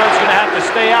 Well, Whittenburg's going to have to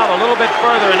stay out a little bit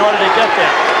further in order to get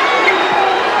there.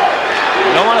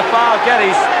 You don't want to foul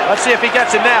Geddes. Let's see if he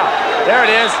gets it now. There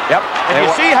it is. Yep. And you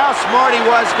see how smart he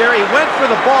was, Gary. He went for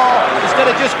the ball instead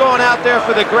of just going out there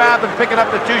for the grab and picking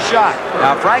up the two shot.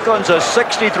 Now, Franklin's a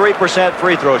 63%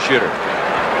 free throw shooter.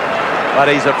 But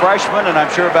he's a freshman, and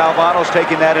I'm sure Valvano's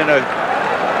taking that in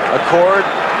accord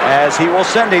as he will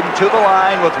send him to the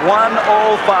line with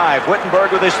 1:05. Whittenburg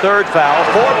with his third foul.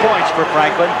 4 points for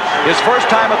Franklin. His first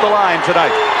time at the line tonight.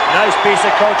 Nice piece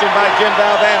of coaching by Jim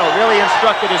Valvano. Really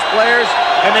instructed his players,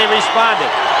 and they responded.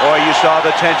 Boy, you saw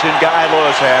the tension Guy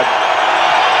Lewis had.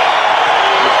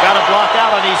 He's got to block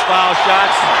out on these foul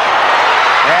shots.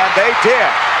 And they did.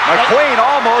 McQueen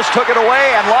almost took it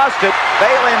away and lost it.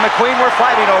 Bailey and McQueen were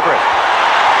fighting over it.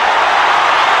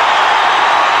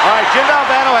 All right, Jim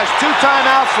Valvano has 2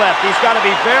 timeouts left. He's got to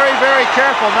be very, very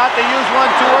careful not to use one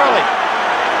too early.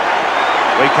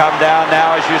 We come down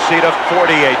now, as you see, to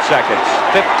 48 seconds.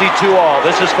 52 all.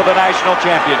 This is for the national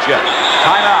championship.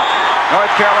 Timeout. North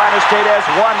Carolina State has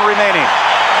 1 remaining.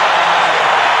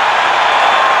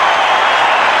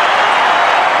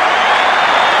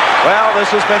 Well, this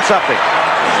has been something.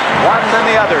 One then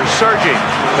the other, surging.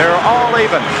 They're all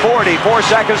even. 44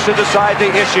 seconds to decide the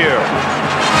issue.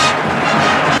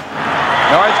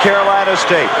 North Carolina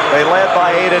State, they led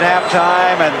by 8 at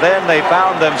halftime, and then they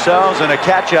found themselves in a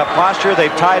catch-up posture.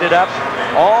 They've tied it up.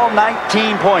 All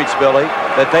 19 points, Billy,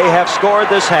 that they have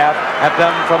scored this half have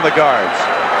been from the guards.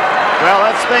 Well,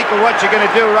 let's think of what you're going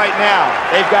to do right now.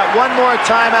 They've got 1 more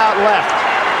timeout left.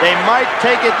 They might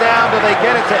take it down till they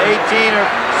get it to 18 or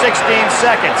 16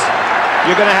 seconds.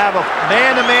 You're going to have a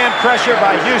man-to-man pressure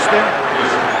by Houston.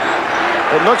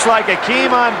 It looks like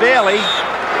Hakeem on Bailey.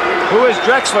 Who is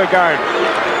Drexler guard?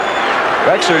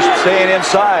 Drexler's staying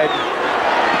inside.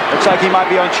 Looks like he might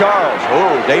be on Charles.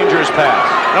 Oh, dangerous pass.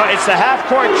 No, it's the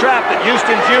half-court trap that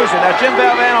Houston's using. Now, Jim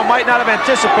Valvano might not have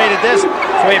anticipated this,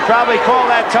 so he'd probably call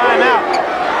that timeout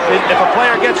if a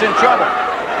player gets in trouble.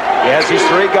 He has his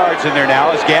 3 guards in there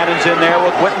now as Gannon's in there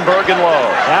with Whittenburg and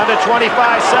Lowe. Down to 25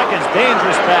 seconds.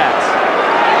 Dangerous pass.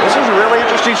 This is a really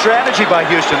interesting strategy by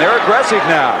Houston. They're aggressive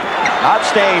now, not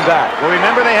staying back. Well,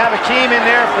 remember they have Hakeem in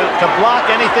there to block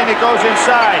anything that goes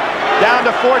inside. Down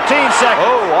to 14 seconds.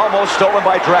 Oh, almost stolen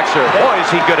by Drexler. Boy, is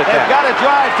he good at that. They've got to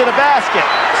drive to the basket.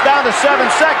 It's down to 7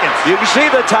 seconds. You can see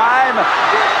the time.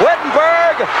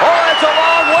 Whittenburg. Oh, that's a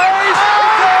long ways.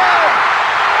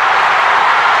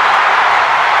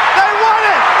 They won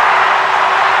it.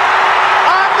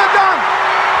 On the dunk.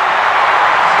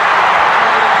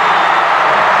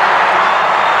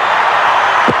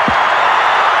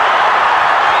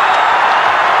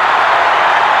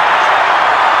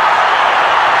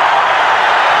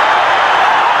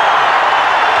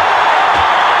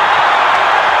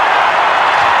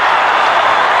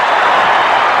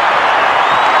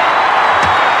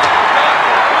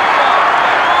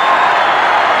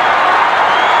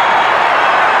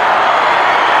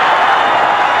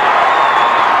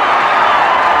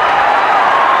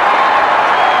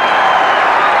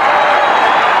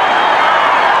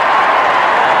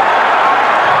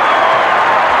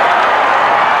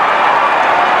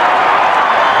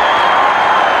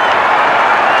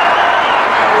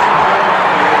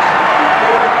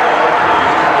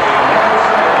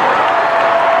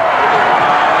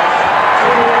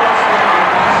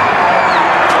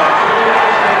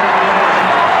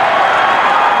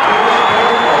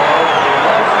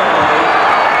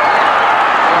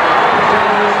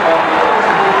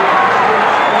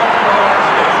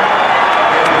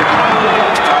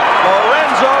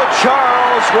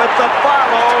 with the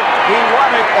follow. He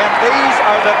won it, and these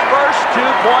are the first 2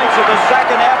 points of the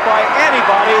second half by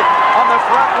anybody on the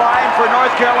front line for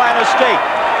North Carolina State.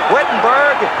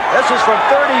 Whittenburg. This is from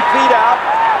 30 feet out.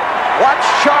 Watch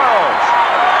Charles.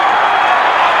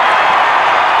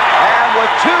 And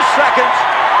with 2 seconds,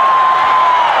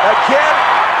 the kid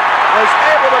was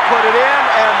able to put it in,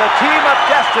 and the team of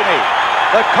destiny,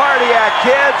 the Cardiac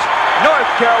Kids, North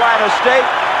Carolina State,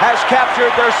 has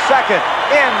captured their second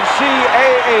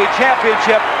NCAA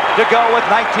championship to go with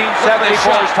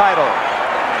 1974's title.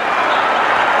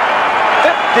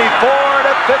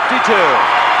 54-52.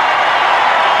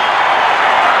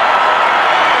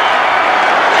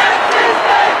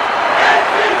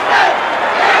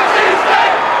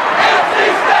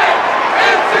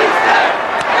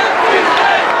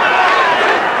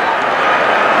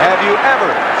 Have you ever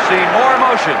seen more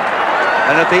emotion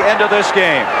than at the end of this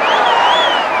game?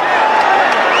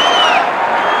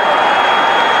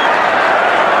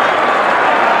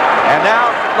 And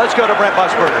now, let's go to Brent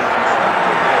Musburger.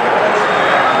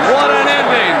 What an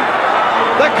ending.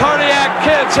 The Cardiac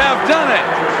Kids have done it.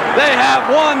 They have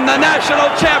won the national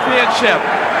championship.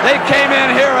 They came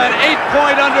in here an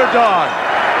 8-point underdog.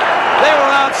 They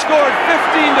were outscored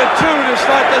 15-2 to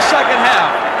start the second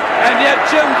half. And yet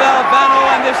Jim Valvano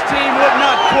and this team would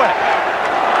not quit.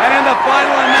 And in the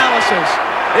final analysis,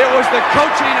 it was the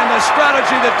coaching and the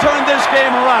strategy that turned this game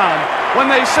around when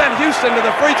they sent Houston to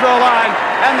the free throw line,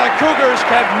 and the Cougars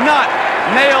could not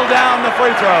nail down the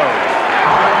free throws.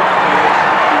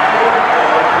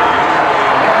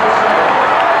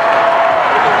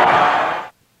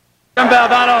 Jim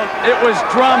Valvano, it was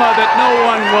drama that no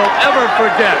one will ever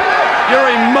forget. Your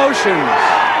emotions.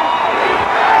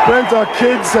 Brent, our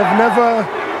kids have never,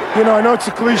 I know it's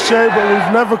a cliche, but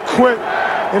we've never quit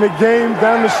in a game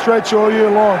down the stretch all year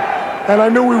long. And I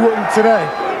knew we wouldn't today.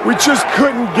 We just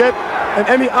couldn't get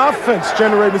any offense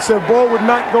generated, so the ball would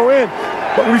not go in.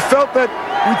 But we felt that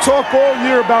we talk all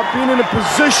year about being in a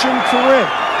position to win.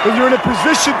 When you're in a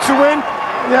position to win,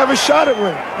 you have a shot at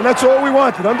winning. And that's all we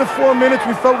wanted. Under 4 minutes,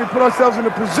 we felt we put ourselves in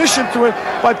a position to win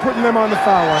by putting them on the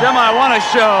foul line. Jim, I want to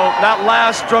show that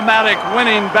last dramatic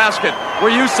winning basket.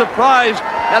 Were you surprised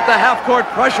at the half-court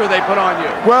pressure they put on you?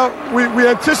 Well, we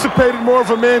anticipated more of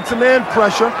a man-to-man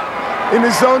pressure. In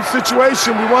his zone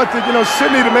situation, we wanted,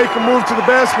 Sidney to make a move to the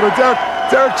basket. Or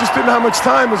Dereck just didn't know how much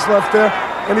time was left there,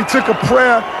 and he took a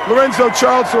prayer. Lorenzo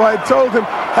Charles, who I had told him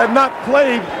had not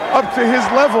played up to his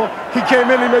level, he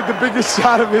came in and he made the biggest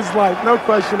shot of his life, no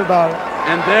question about it.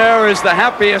 And there is the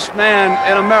happiest man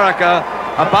in America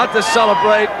about to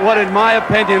celebrate what, in my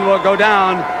opinion, will go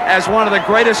down as one of the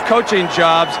greatest coaching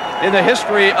jobs in the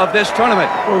history of this tournament.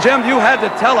 Jim, you had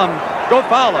to tell him, go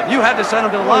foul him. You had to send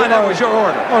him to the line. That was your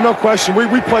order. Oh, no question.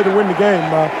 We play to win the game.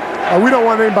 We don't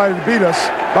want anybody to beat us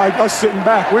by us sitting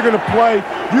back. We're going to play.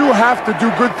 You have to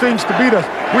do good things to beat us.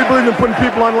 We believe in putting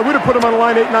people on the line. We'd have put them on the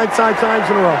line 8, 9 times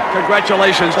in a row.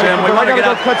 Congratulations, Jim. We want to get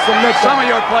out. Cut some nets. Some of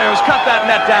your players cut that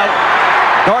net down.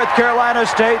 North Carolina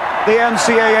State, the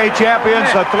NCAA champions,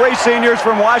 the 3 seniors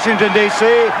from Washington, D.C.,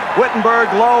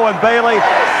 Whittenburg, Lowe, and Bailey.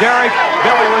 Dereck,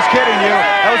 Billy was kidding you.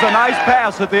 That was a nice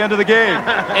pass at the end of the game.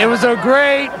 It was a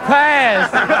great pass.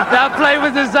 That play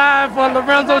was designed for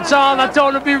Lorenzo Charles. I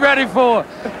told him to be ready for it.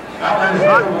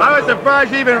 I was surprised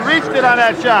he even reached it on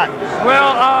that shot.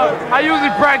 Well, I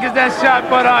usually practice that shot,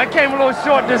 but it came a little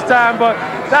short this time, but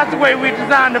that's the way we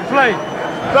designed to play.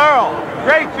 Thorough.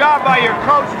 Great job by your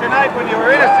coach tonight when you were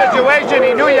in a situation.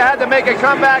 He knew you had to make a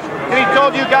comeback, and he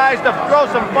told you guys to throw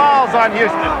some balls on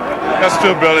Houston. That's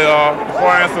true, Billy.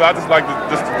 Before I answer, I'd just like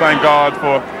to thank God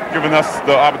for giving us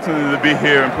the opportunity to be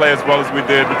here and play as well as we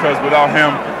did, because without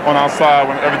him on our side,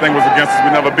 when everything was against us,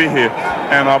 we'd never be here.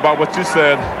 And about what you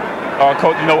said,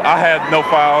 Coach, I had no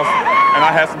fouls, and I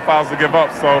had some fouls to give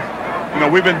up. So,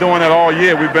 we've been doing it all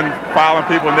year. We've been fouling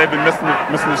people, and they've been missing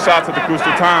the shots at the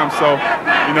crucial time. So,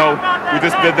 we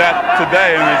just did that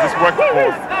today, and it just worked for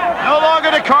us. No longer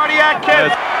the Cardiac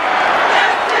Kids.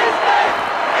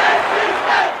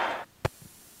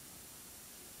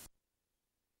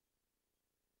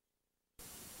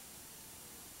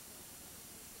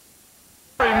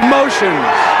 Emotions.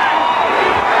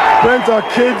 Brent, our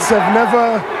kids have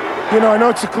never, I know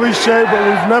it's a cliche, but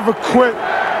we've never quit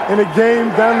in a game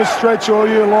down the stretch all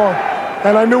year long.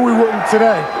 And I knew we wouldn't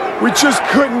today. We just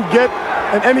couldn't get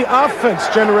any offense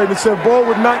generated, so the ball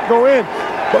would not go in.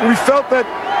 But we felt that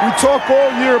we talk all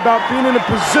year about being in a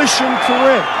position to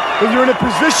win. When you're in a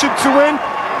position to win,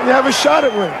 you have a shot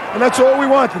at winning. And that's all we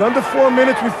wanted. Under 4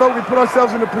 minutes, we felt we put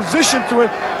ourselves in a position to win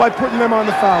by putting them on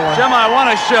the foul line. Jim, I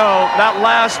want to show that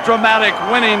last dramatic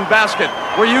winning basket.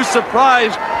 Were you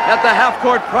surprised at the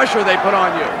half-court pressure they put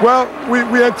on you? Well,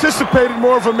 we anticipated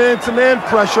more of a man-to-man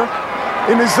pressure.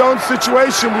 In his zone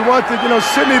situation, we wanted,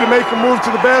 Sidney to make a move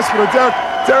to the basket. Or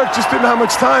Dereck just didn't know how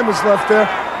much time was left there,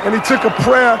 and he took a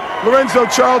prayer. Lorenzo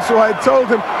Charles, who I had told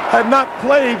him had not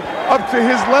played up to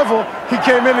his level, he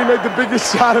came in and made the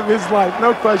biggest shot of his life,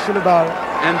 no question about it.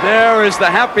 And there is the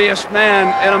happiest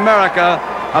man in America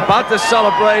about to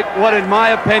celebrate what, in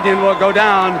my opinion, will go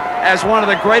down as one of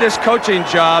the greatest coaching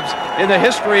jobs in the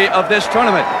history of this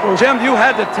tournament. Jim, you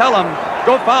had to tell him,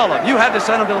 go foul him. You had to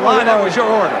send him to the line. That was your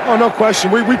order. Oh, no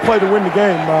question. We play to win the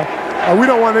game. We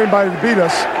don't want anybody to beat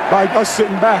us by us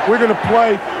sitting back. We're going to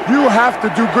play. You have to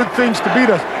do good things to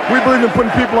beat us. We believe in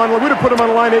putting people on the line. We'd have put them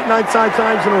on the line 8, 9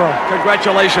 times in a row.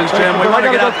 Congratulations, Jim. We want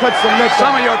to get out. Cut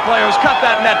some of your players. Cut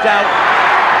that net down.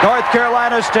 North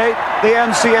Carolina State, the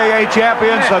NCAA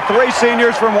champions, the 3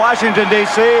 seniors from Washington,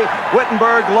 D.C.,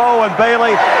 Whittenburg, Lowe, and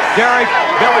Bailey. Dereck,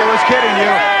 Billy was kidding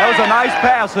you. That was a nice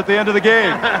pass at the end of the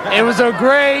game. It was a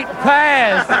great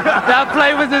pass. That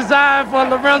play was designed for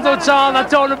Lorenzo Charles. I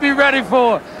told him to be ready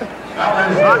for it.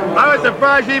 I was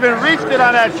surprised he even reached it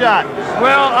on that shot.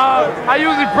 Well, I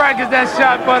usually practice that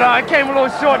shot, but I came a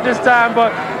little short this time.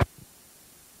 But